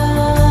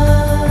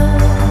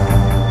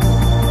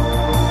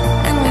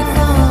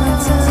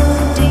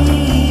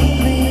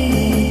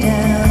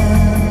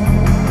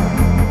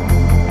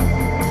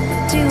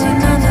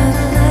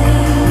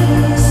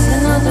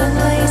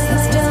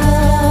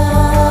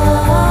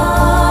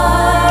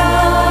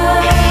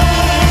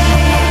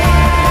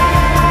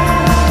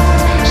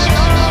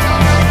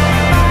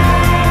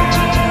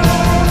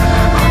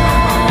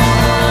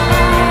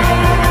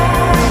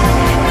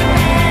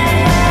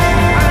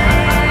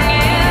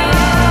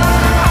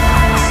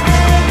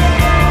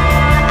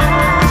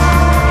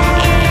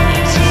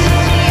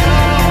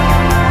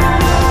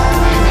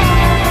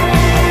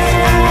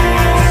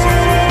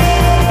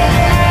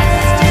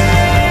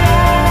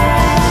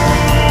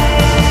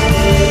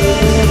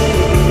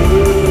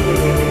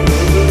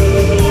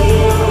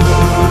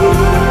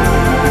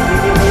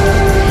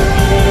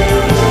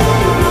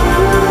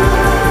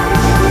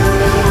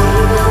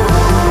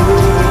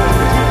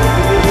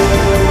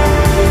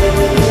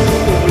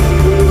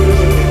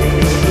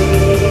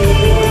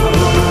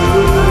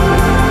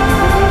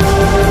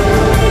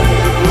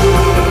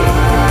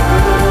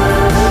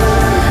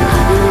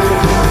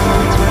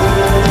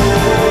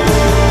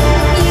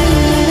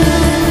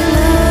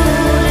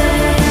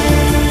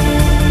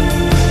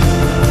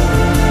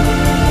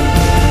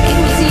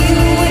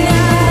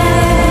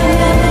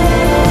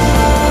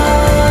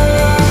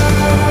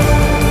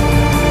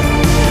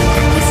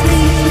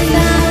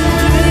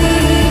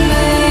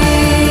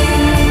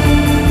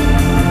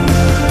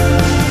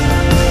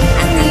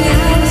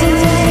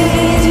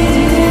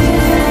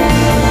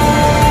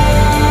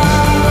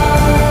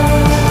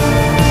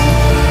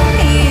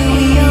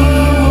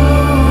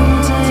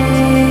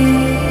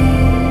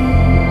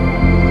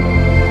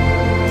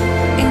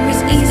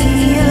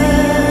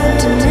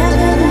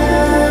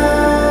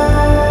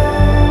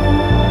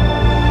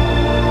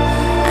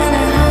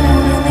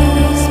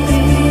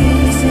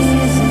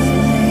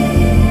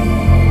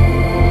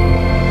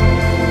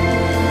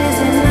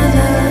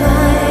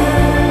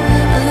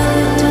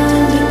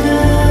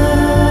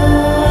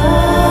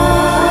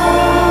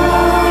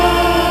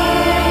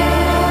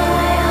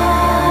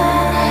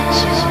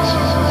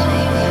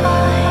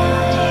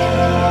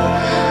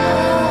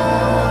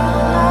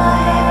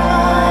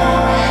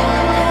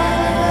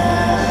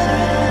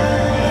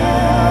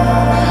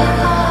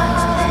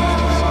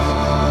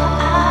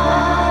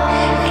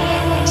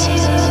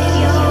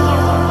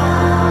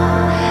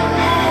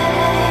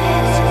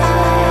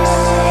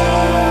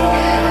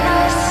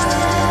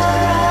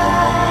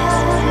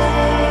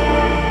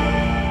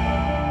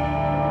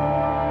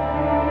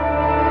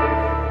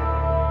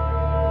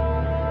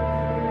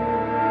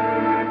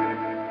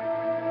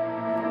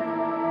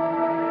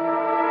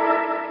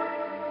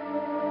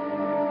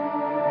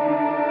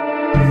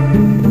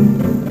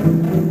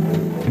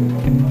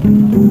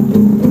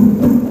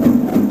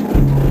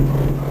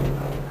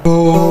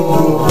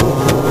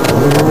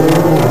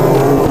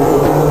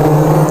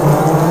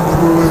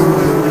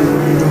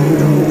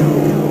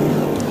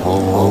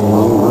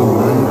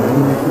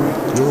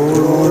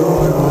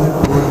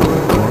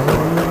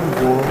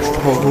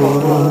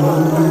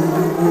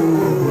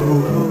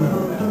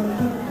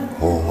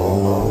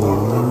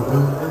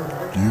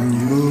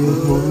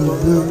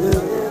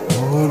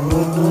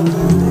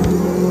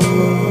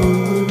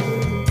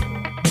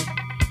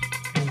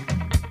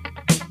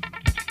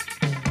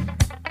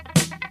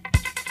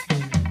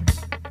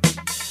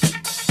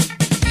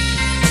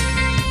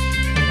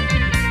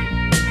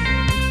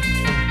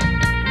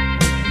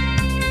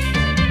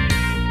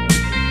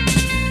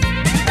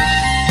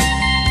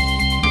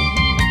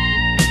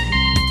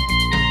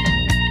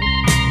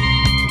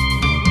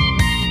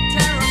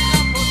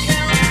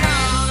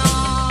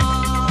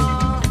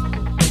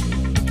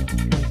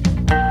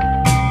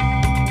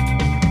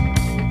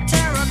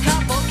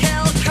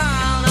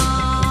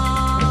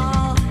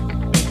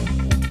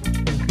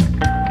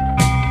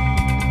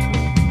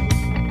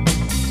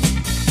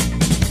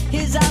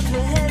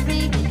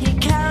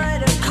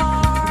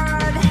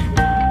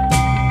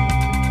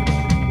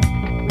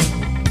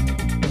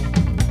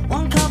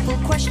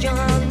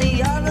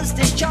 was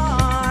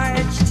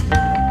discharged.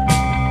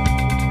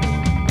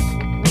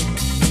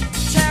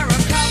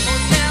 Terror couple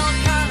killed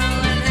Colonel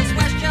in his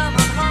West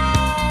German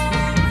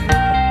home.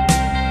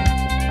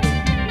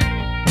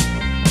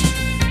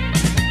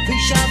 3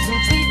 shots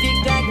and 3 feet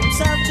dragged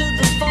himself to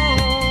the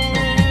phone.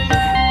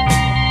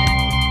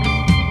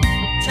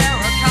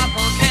 Terror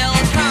couple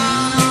killed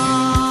Colonel.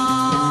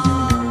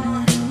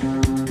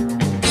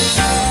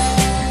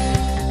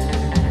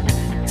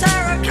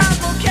 Terror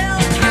couple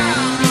killed Colonel.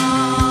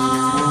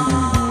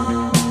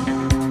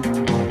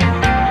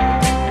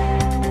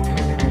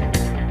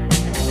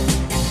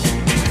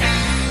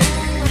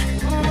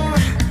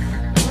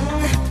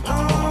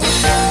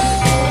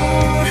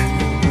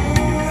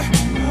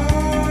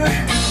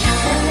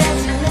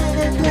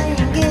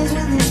 Playing games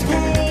with his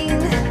pain.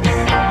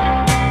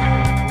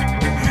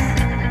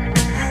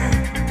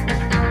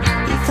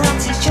 He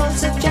felt his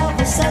choice of job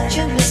was such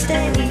a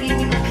mistake.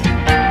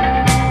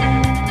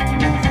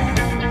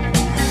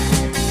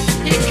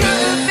 He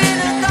could have been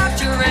a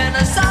doctor in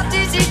a soft,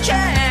 easy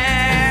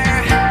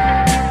chair.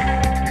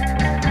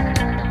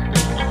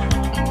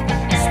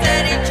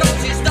 Instead, he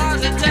chose his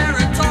stars a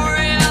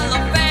territorial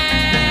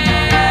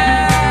affair.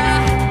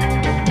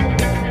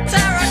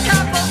 Terror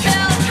couple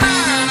killed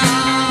Colonel.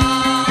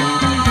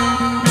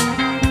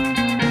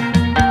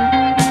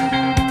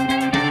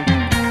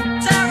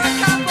 Terror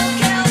couple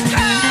killed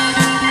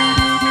Colonel.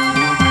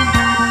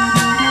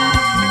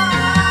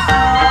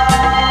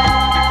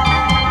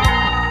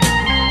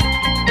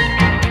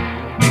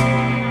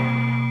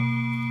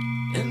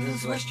 In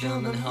his West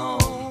German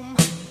home.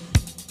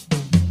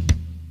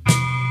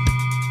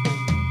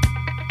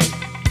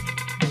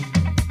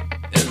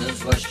 In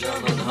his West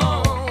German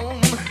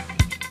home.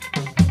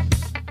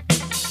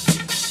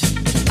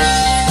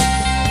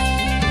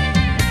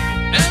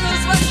 In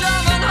his West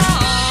German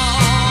home.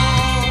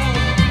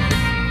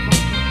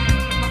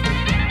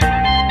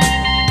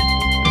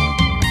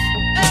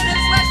 In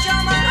his West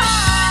German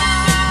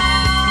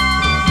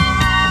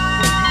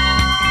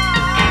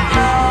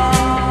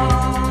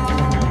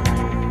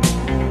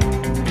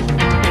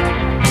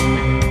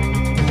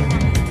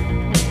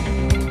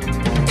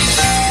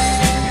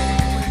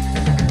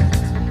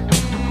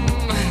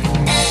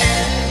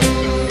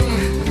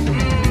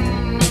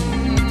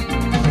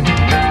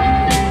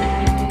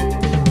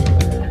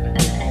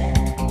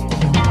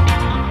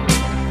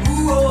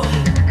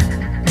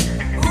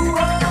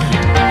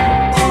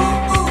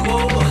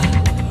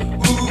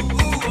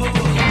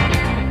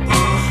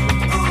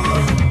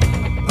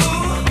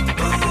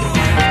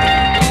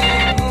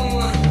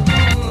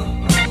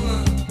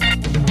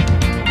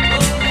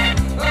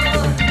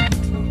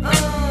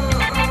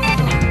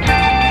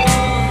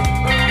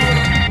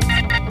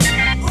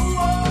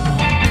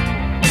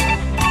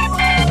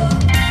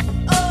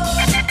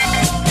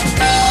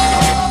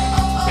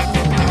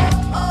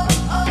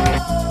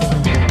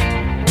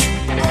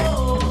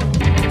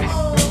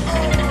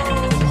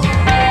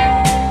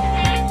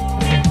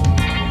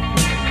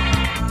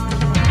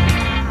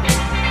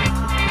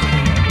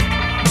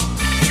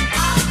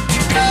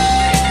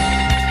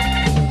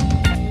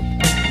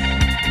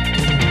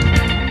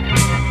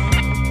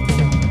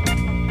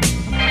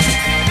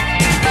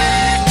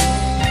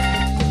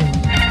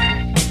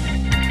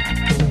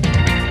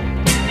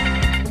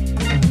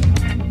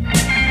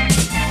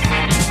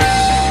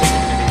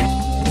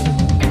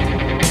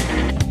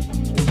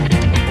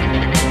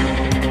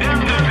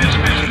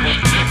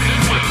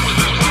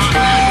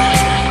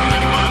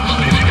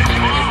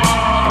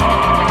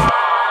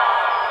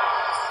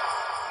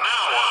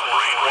Now on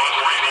Brainwashed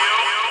Radio.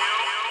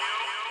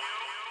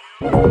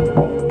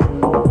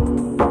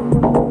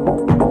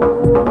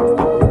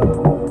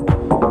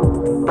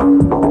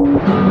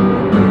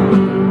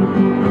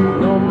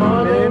 No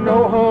money, no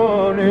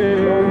honey.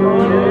 No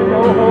money,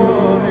 no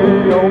honey.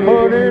 No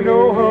money,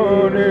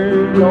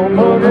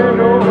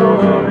 no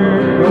honey.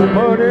 No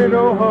money,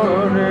 no honey. No money, no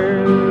honey.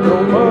 No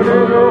money,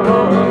 no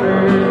honey.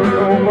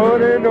 No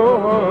money, no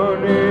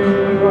honey.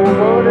 No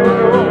money,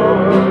 no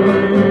honey.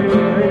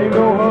 Ain't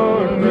no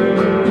honey.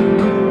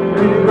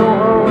 Ain't no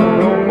honey.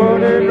 No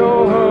money, no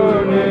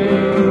honey.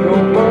 No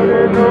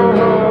money, no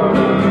honey.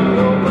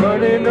 No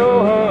money, no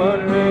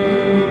honey.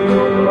 No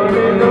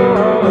money, no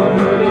honey.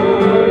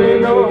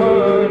 No honey, no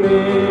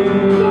honey.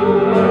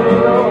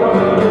 No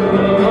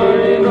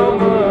money, no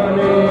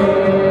honey.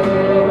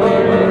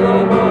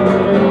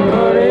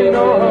 Money,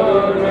 no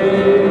honey.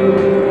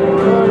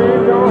 Money,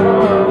 no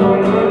honey.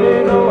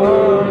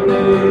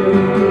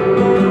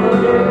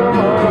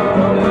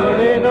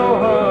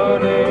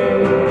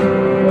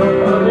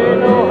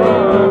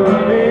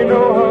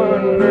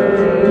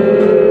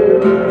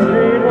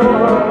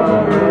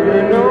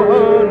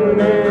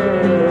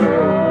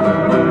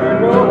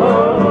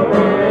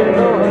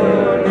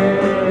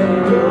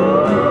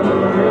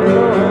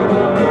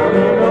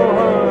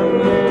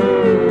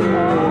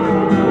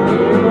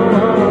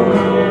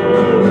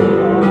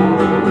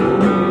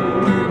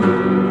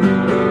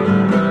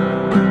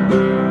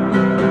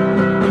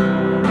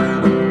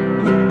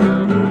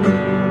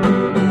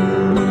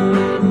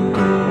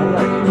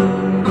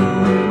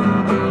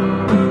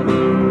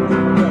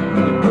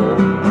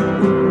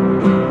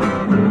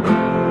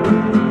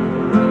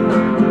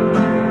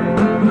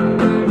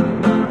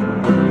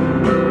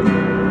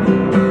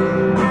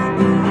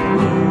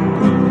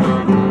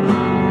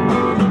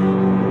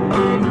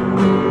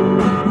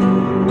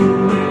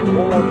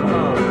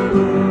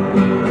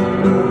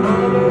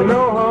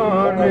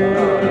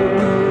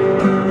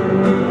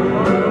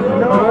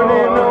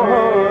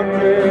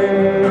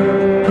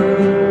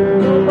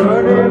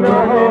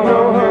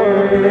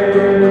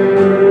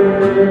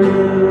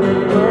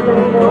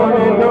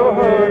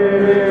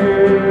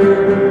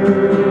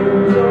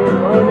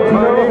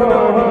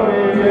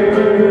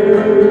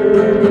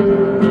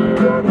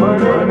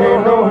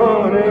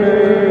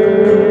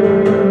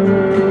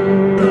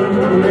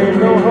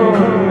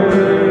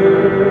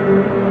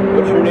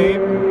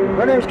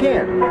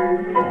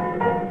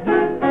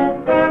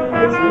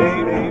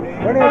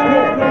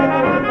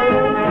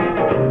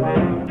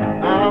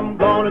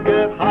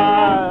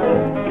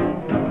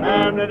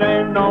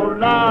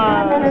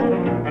 die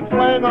and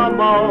swing 'em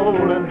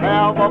all and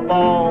have a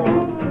ball.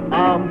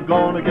 I'm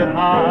gonna get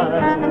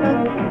high.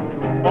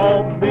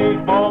 For me,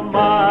 for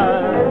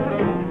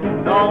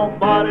mine.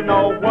 Nobody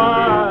know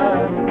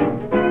why.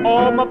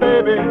 Oh, my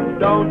baby,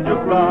 don't you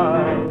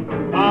cry.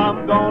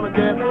 I'm gonna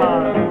get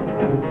high.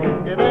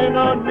 It ain't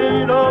no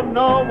need of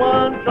no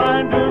one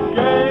trying to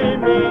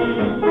shame me.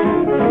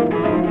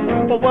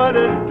 For what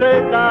it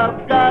takes,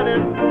 I've got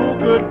it. Who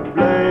could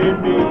blame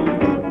me?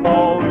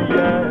 Oh,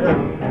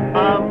 yeah,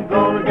 I'm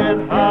gonna get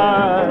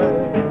high.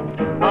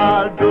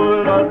 I'll do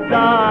it or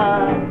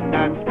die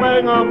and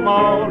swing 'em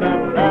all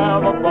and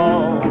have a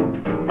ball.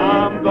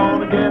 I'm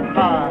gonna get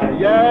high,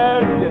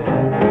 yes, yes.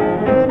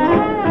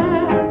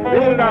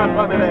 Feel it out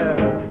for me there.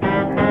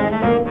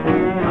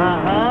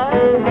 Uh-huh.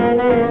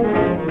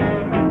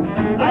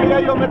 I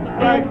hear you, Mr.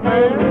 Frank,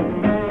 man.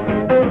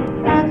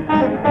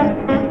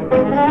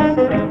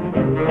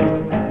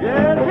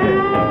 Yes,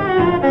 yes.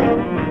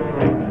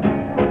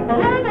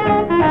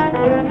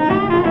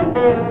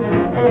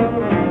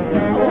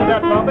 I want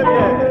that trumpet,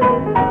 yeah.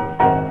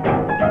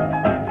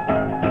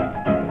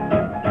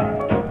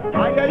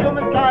 I hear you,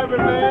 Mr. Ivory,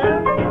 man.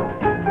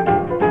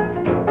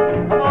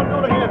 Come on, do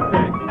the hand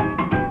thing.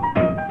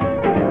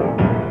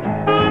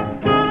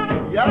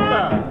 Yes,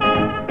 sir.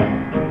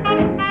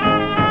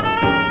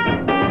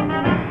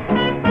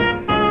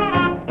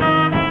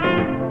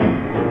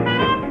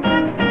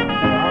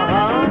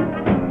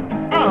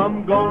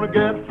 I'm gonna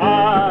get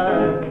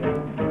high,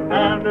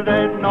 and it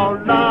ain't no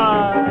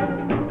lie.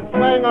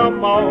 Swing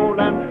 'em all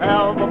and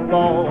have a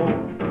ball.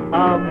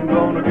 I'm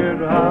gonna get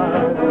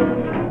high.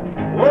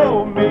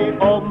 Oh, me,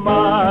 oh,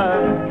 my.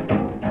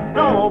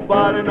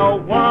 Nobody know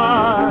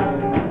why.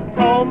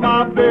 Oh,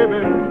 my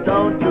baby,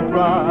 don't you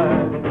cry.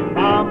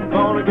 I'm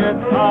gonna get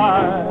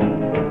high.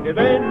 It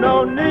ain't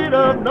no need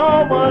of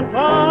no one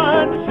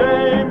trying to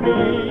shame me.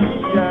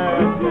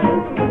 Yes,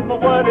 yes. For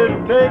what it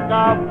takes,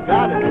 I've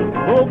got it.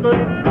 Who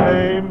could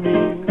blame me?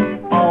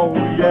 Oh,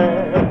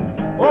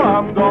 yeah. Oh,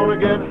 I'm gonna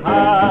get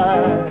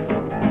high.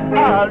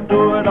 I'll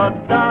do it or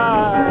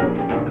die.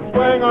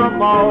 Swing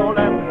 'em all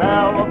and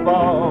have a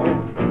ball.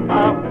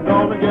 I'm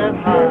gonna get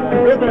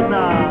high. Rip it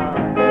now.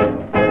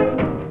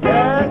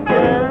 Yes,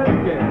 yes,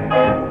 yes.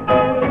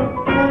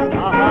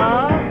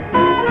 Uh-huh.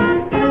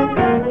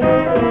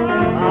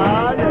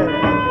 Ah, yeah.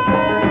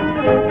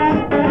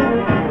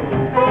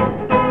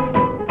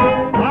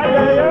 Ah,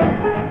 yeah, yeah.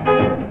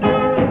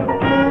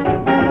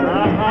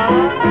 Uh-huh.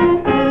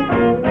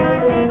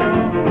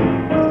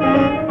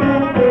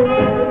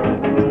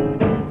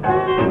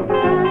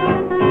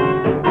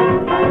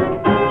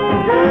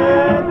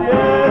 Yes,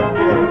 yes,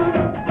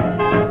 yes.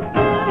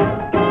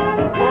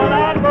 When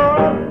I go,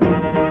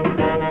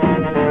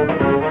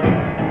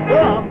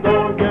 oh, I'm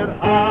gonna get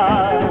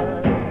high.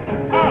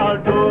 I'll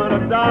do it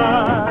or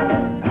die.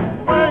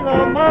 Bring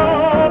 'em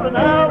all and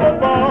have a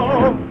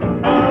ball.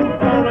 I'm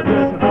gonna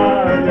get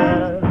high,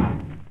 yeah.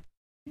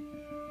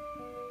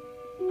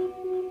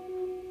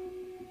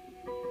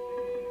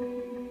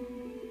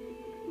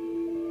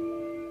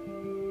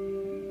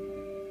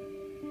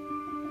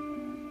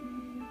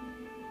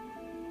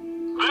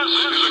 This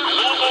is a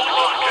global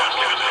broadcast.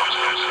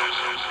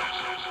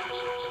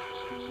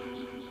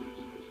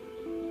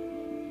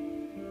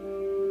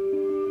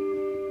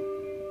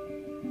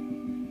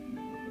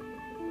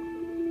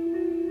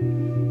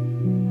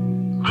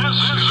 This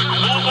is a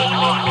global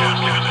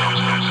broadcast.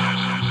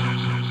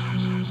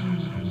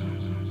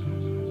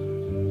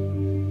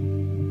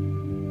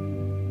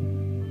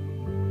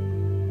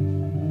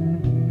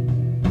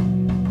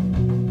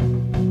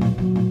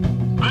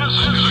 This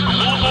is a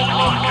global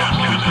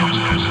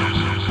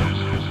broadcast.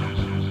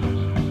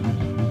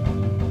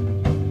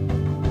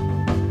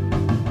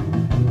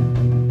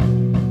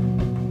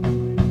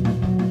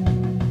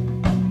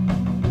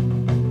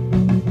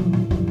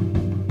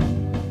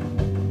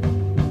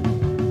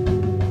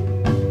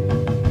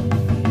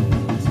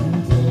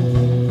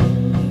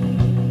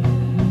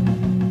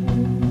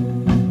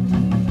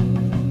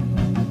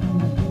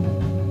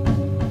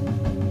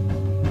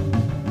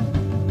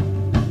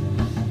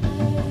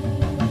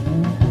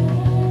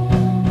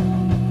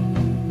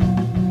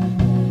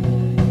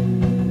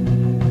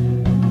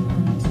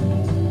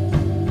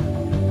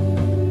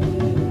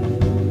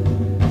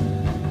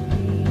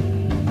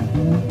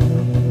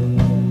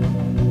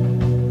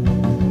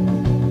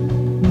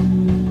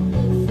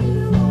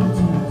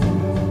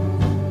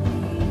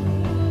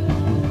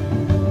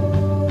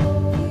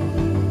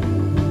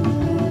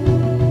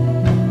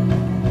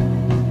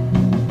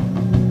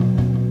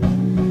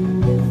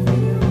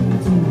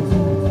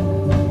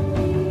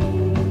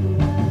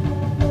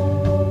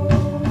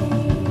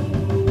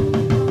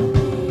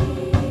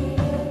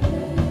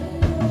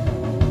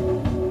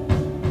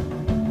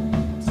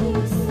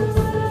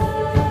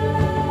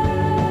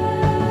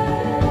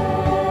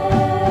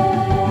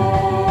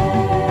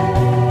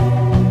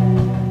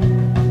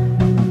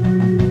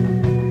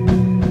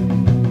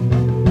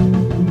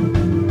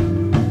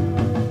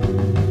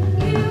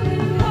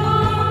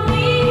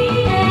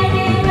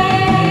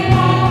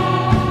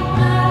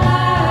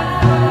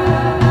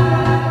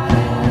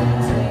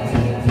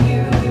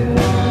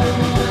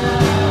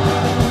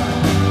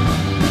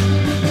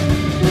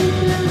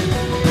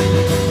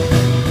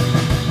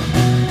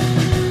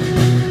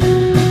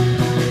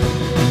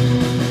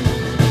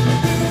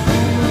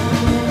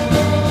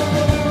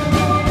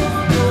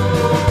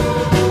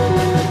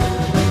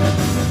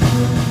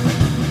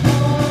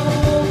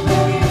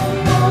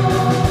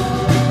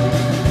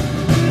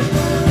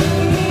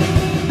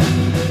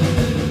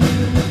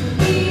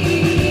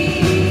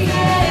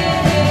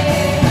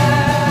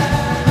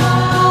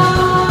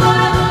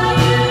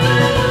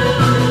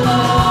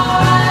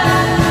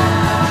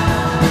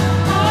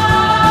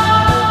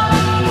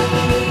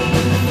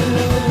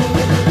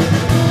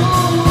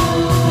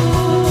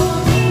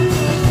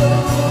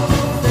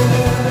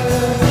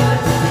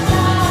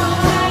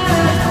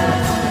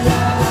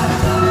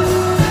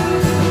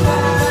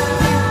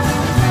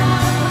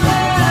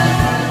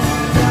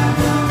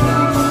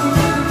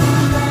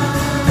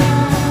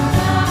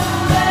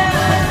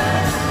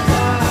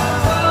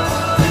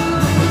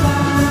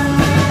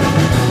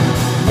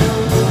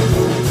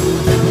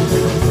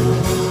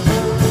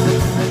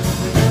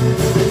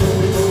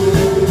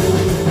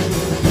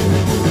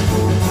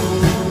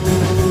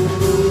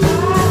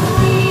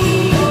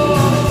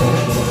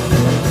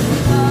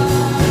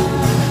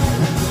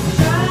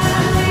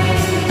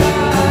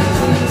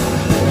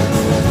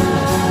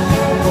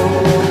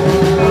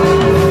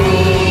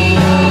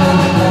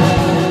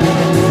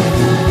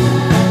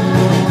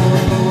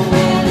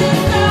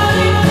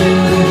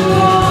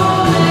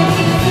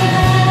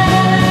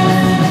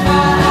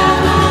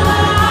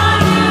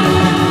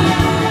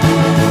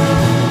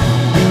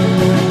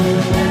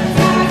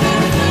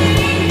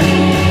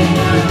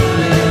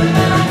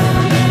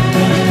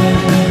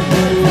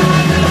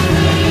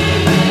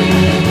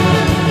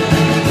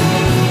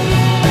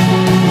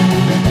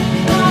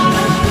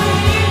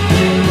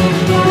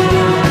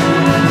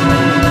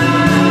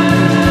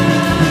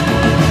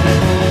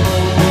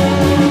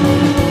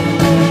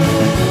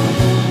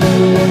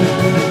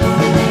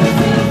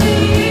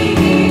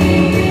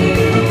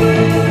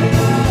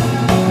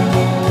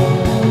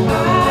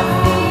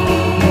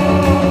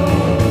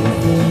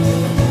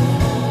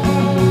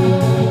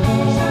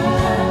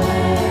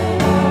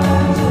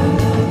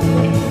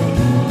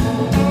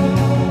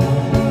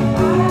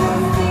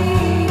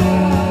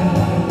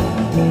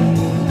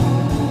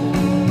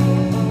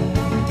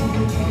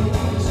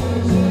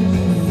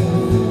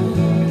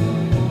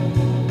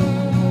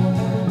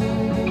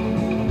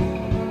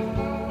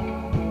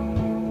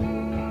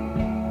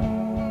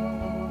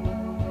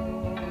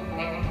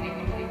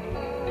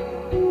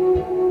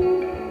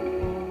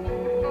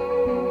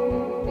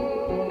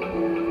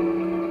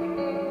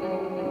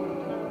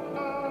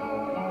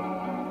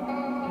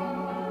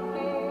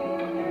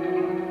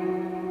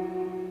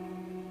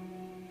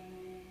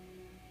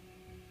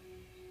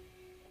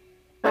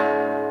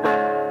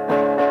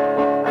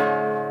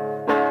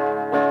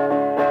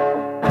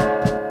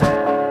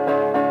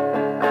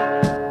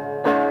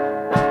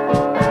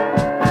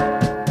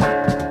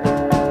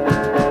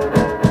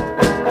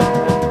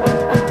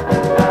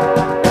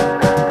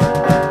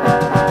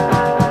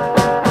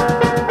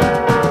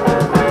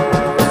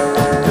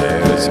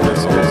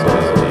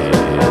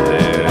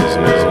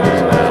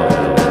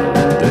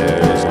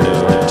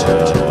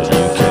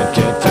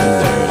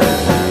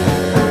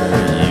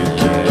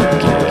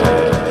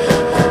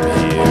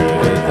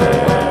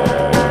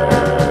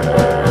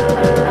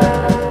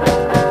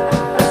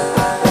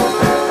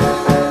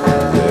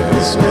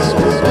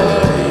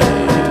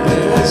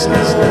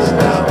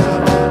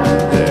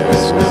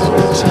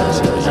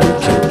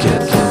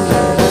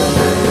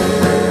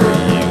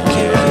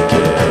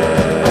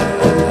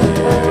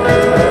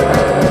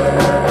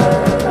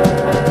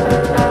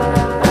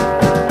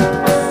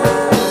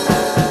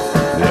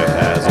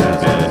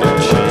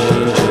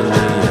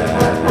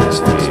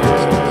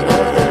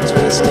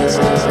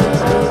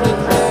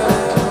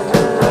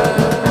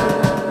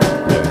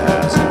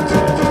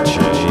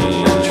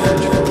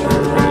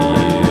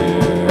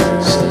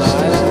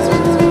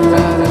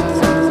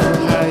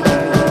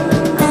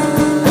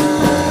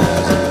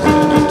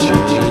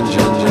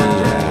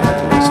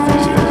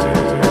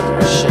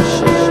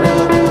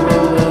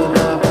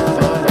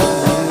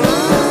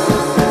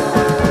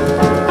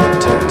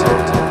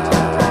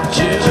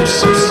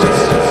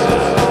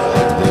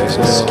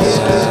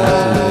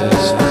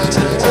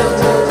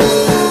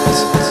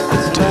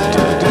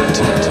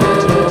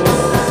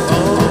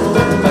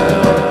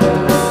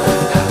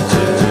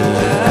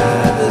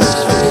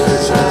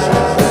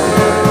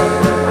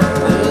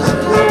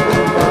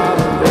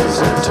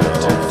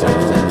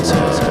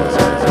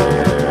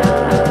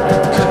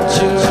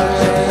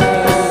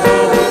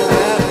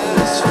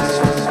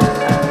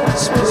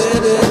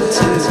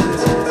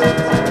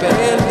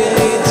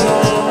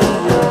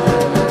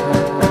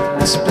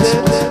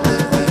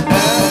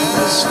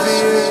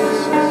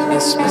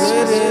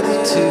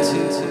 able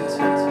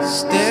to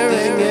stay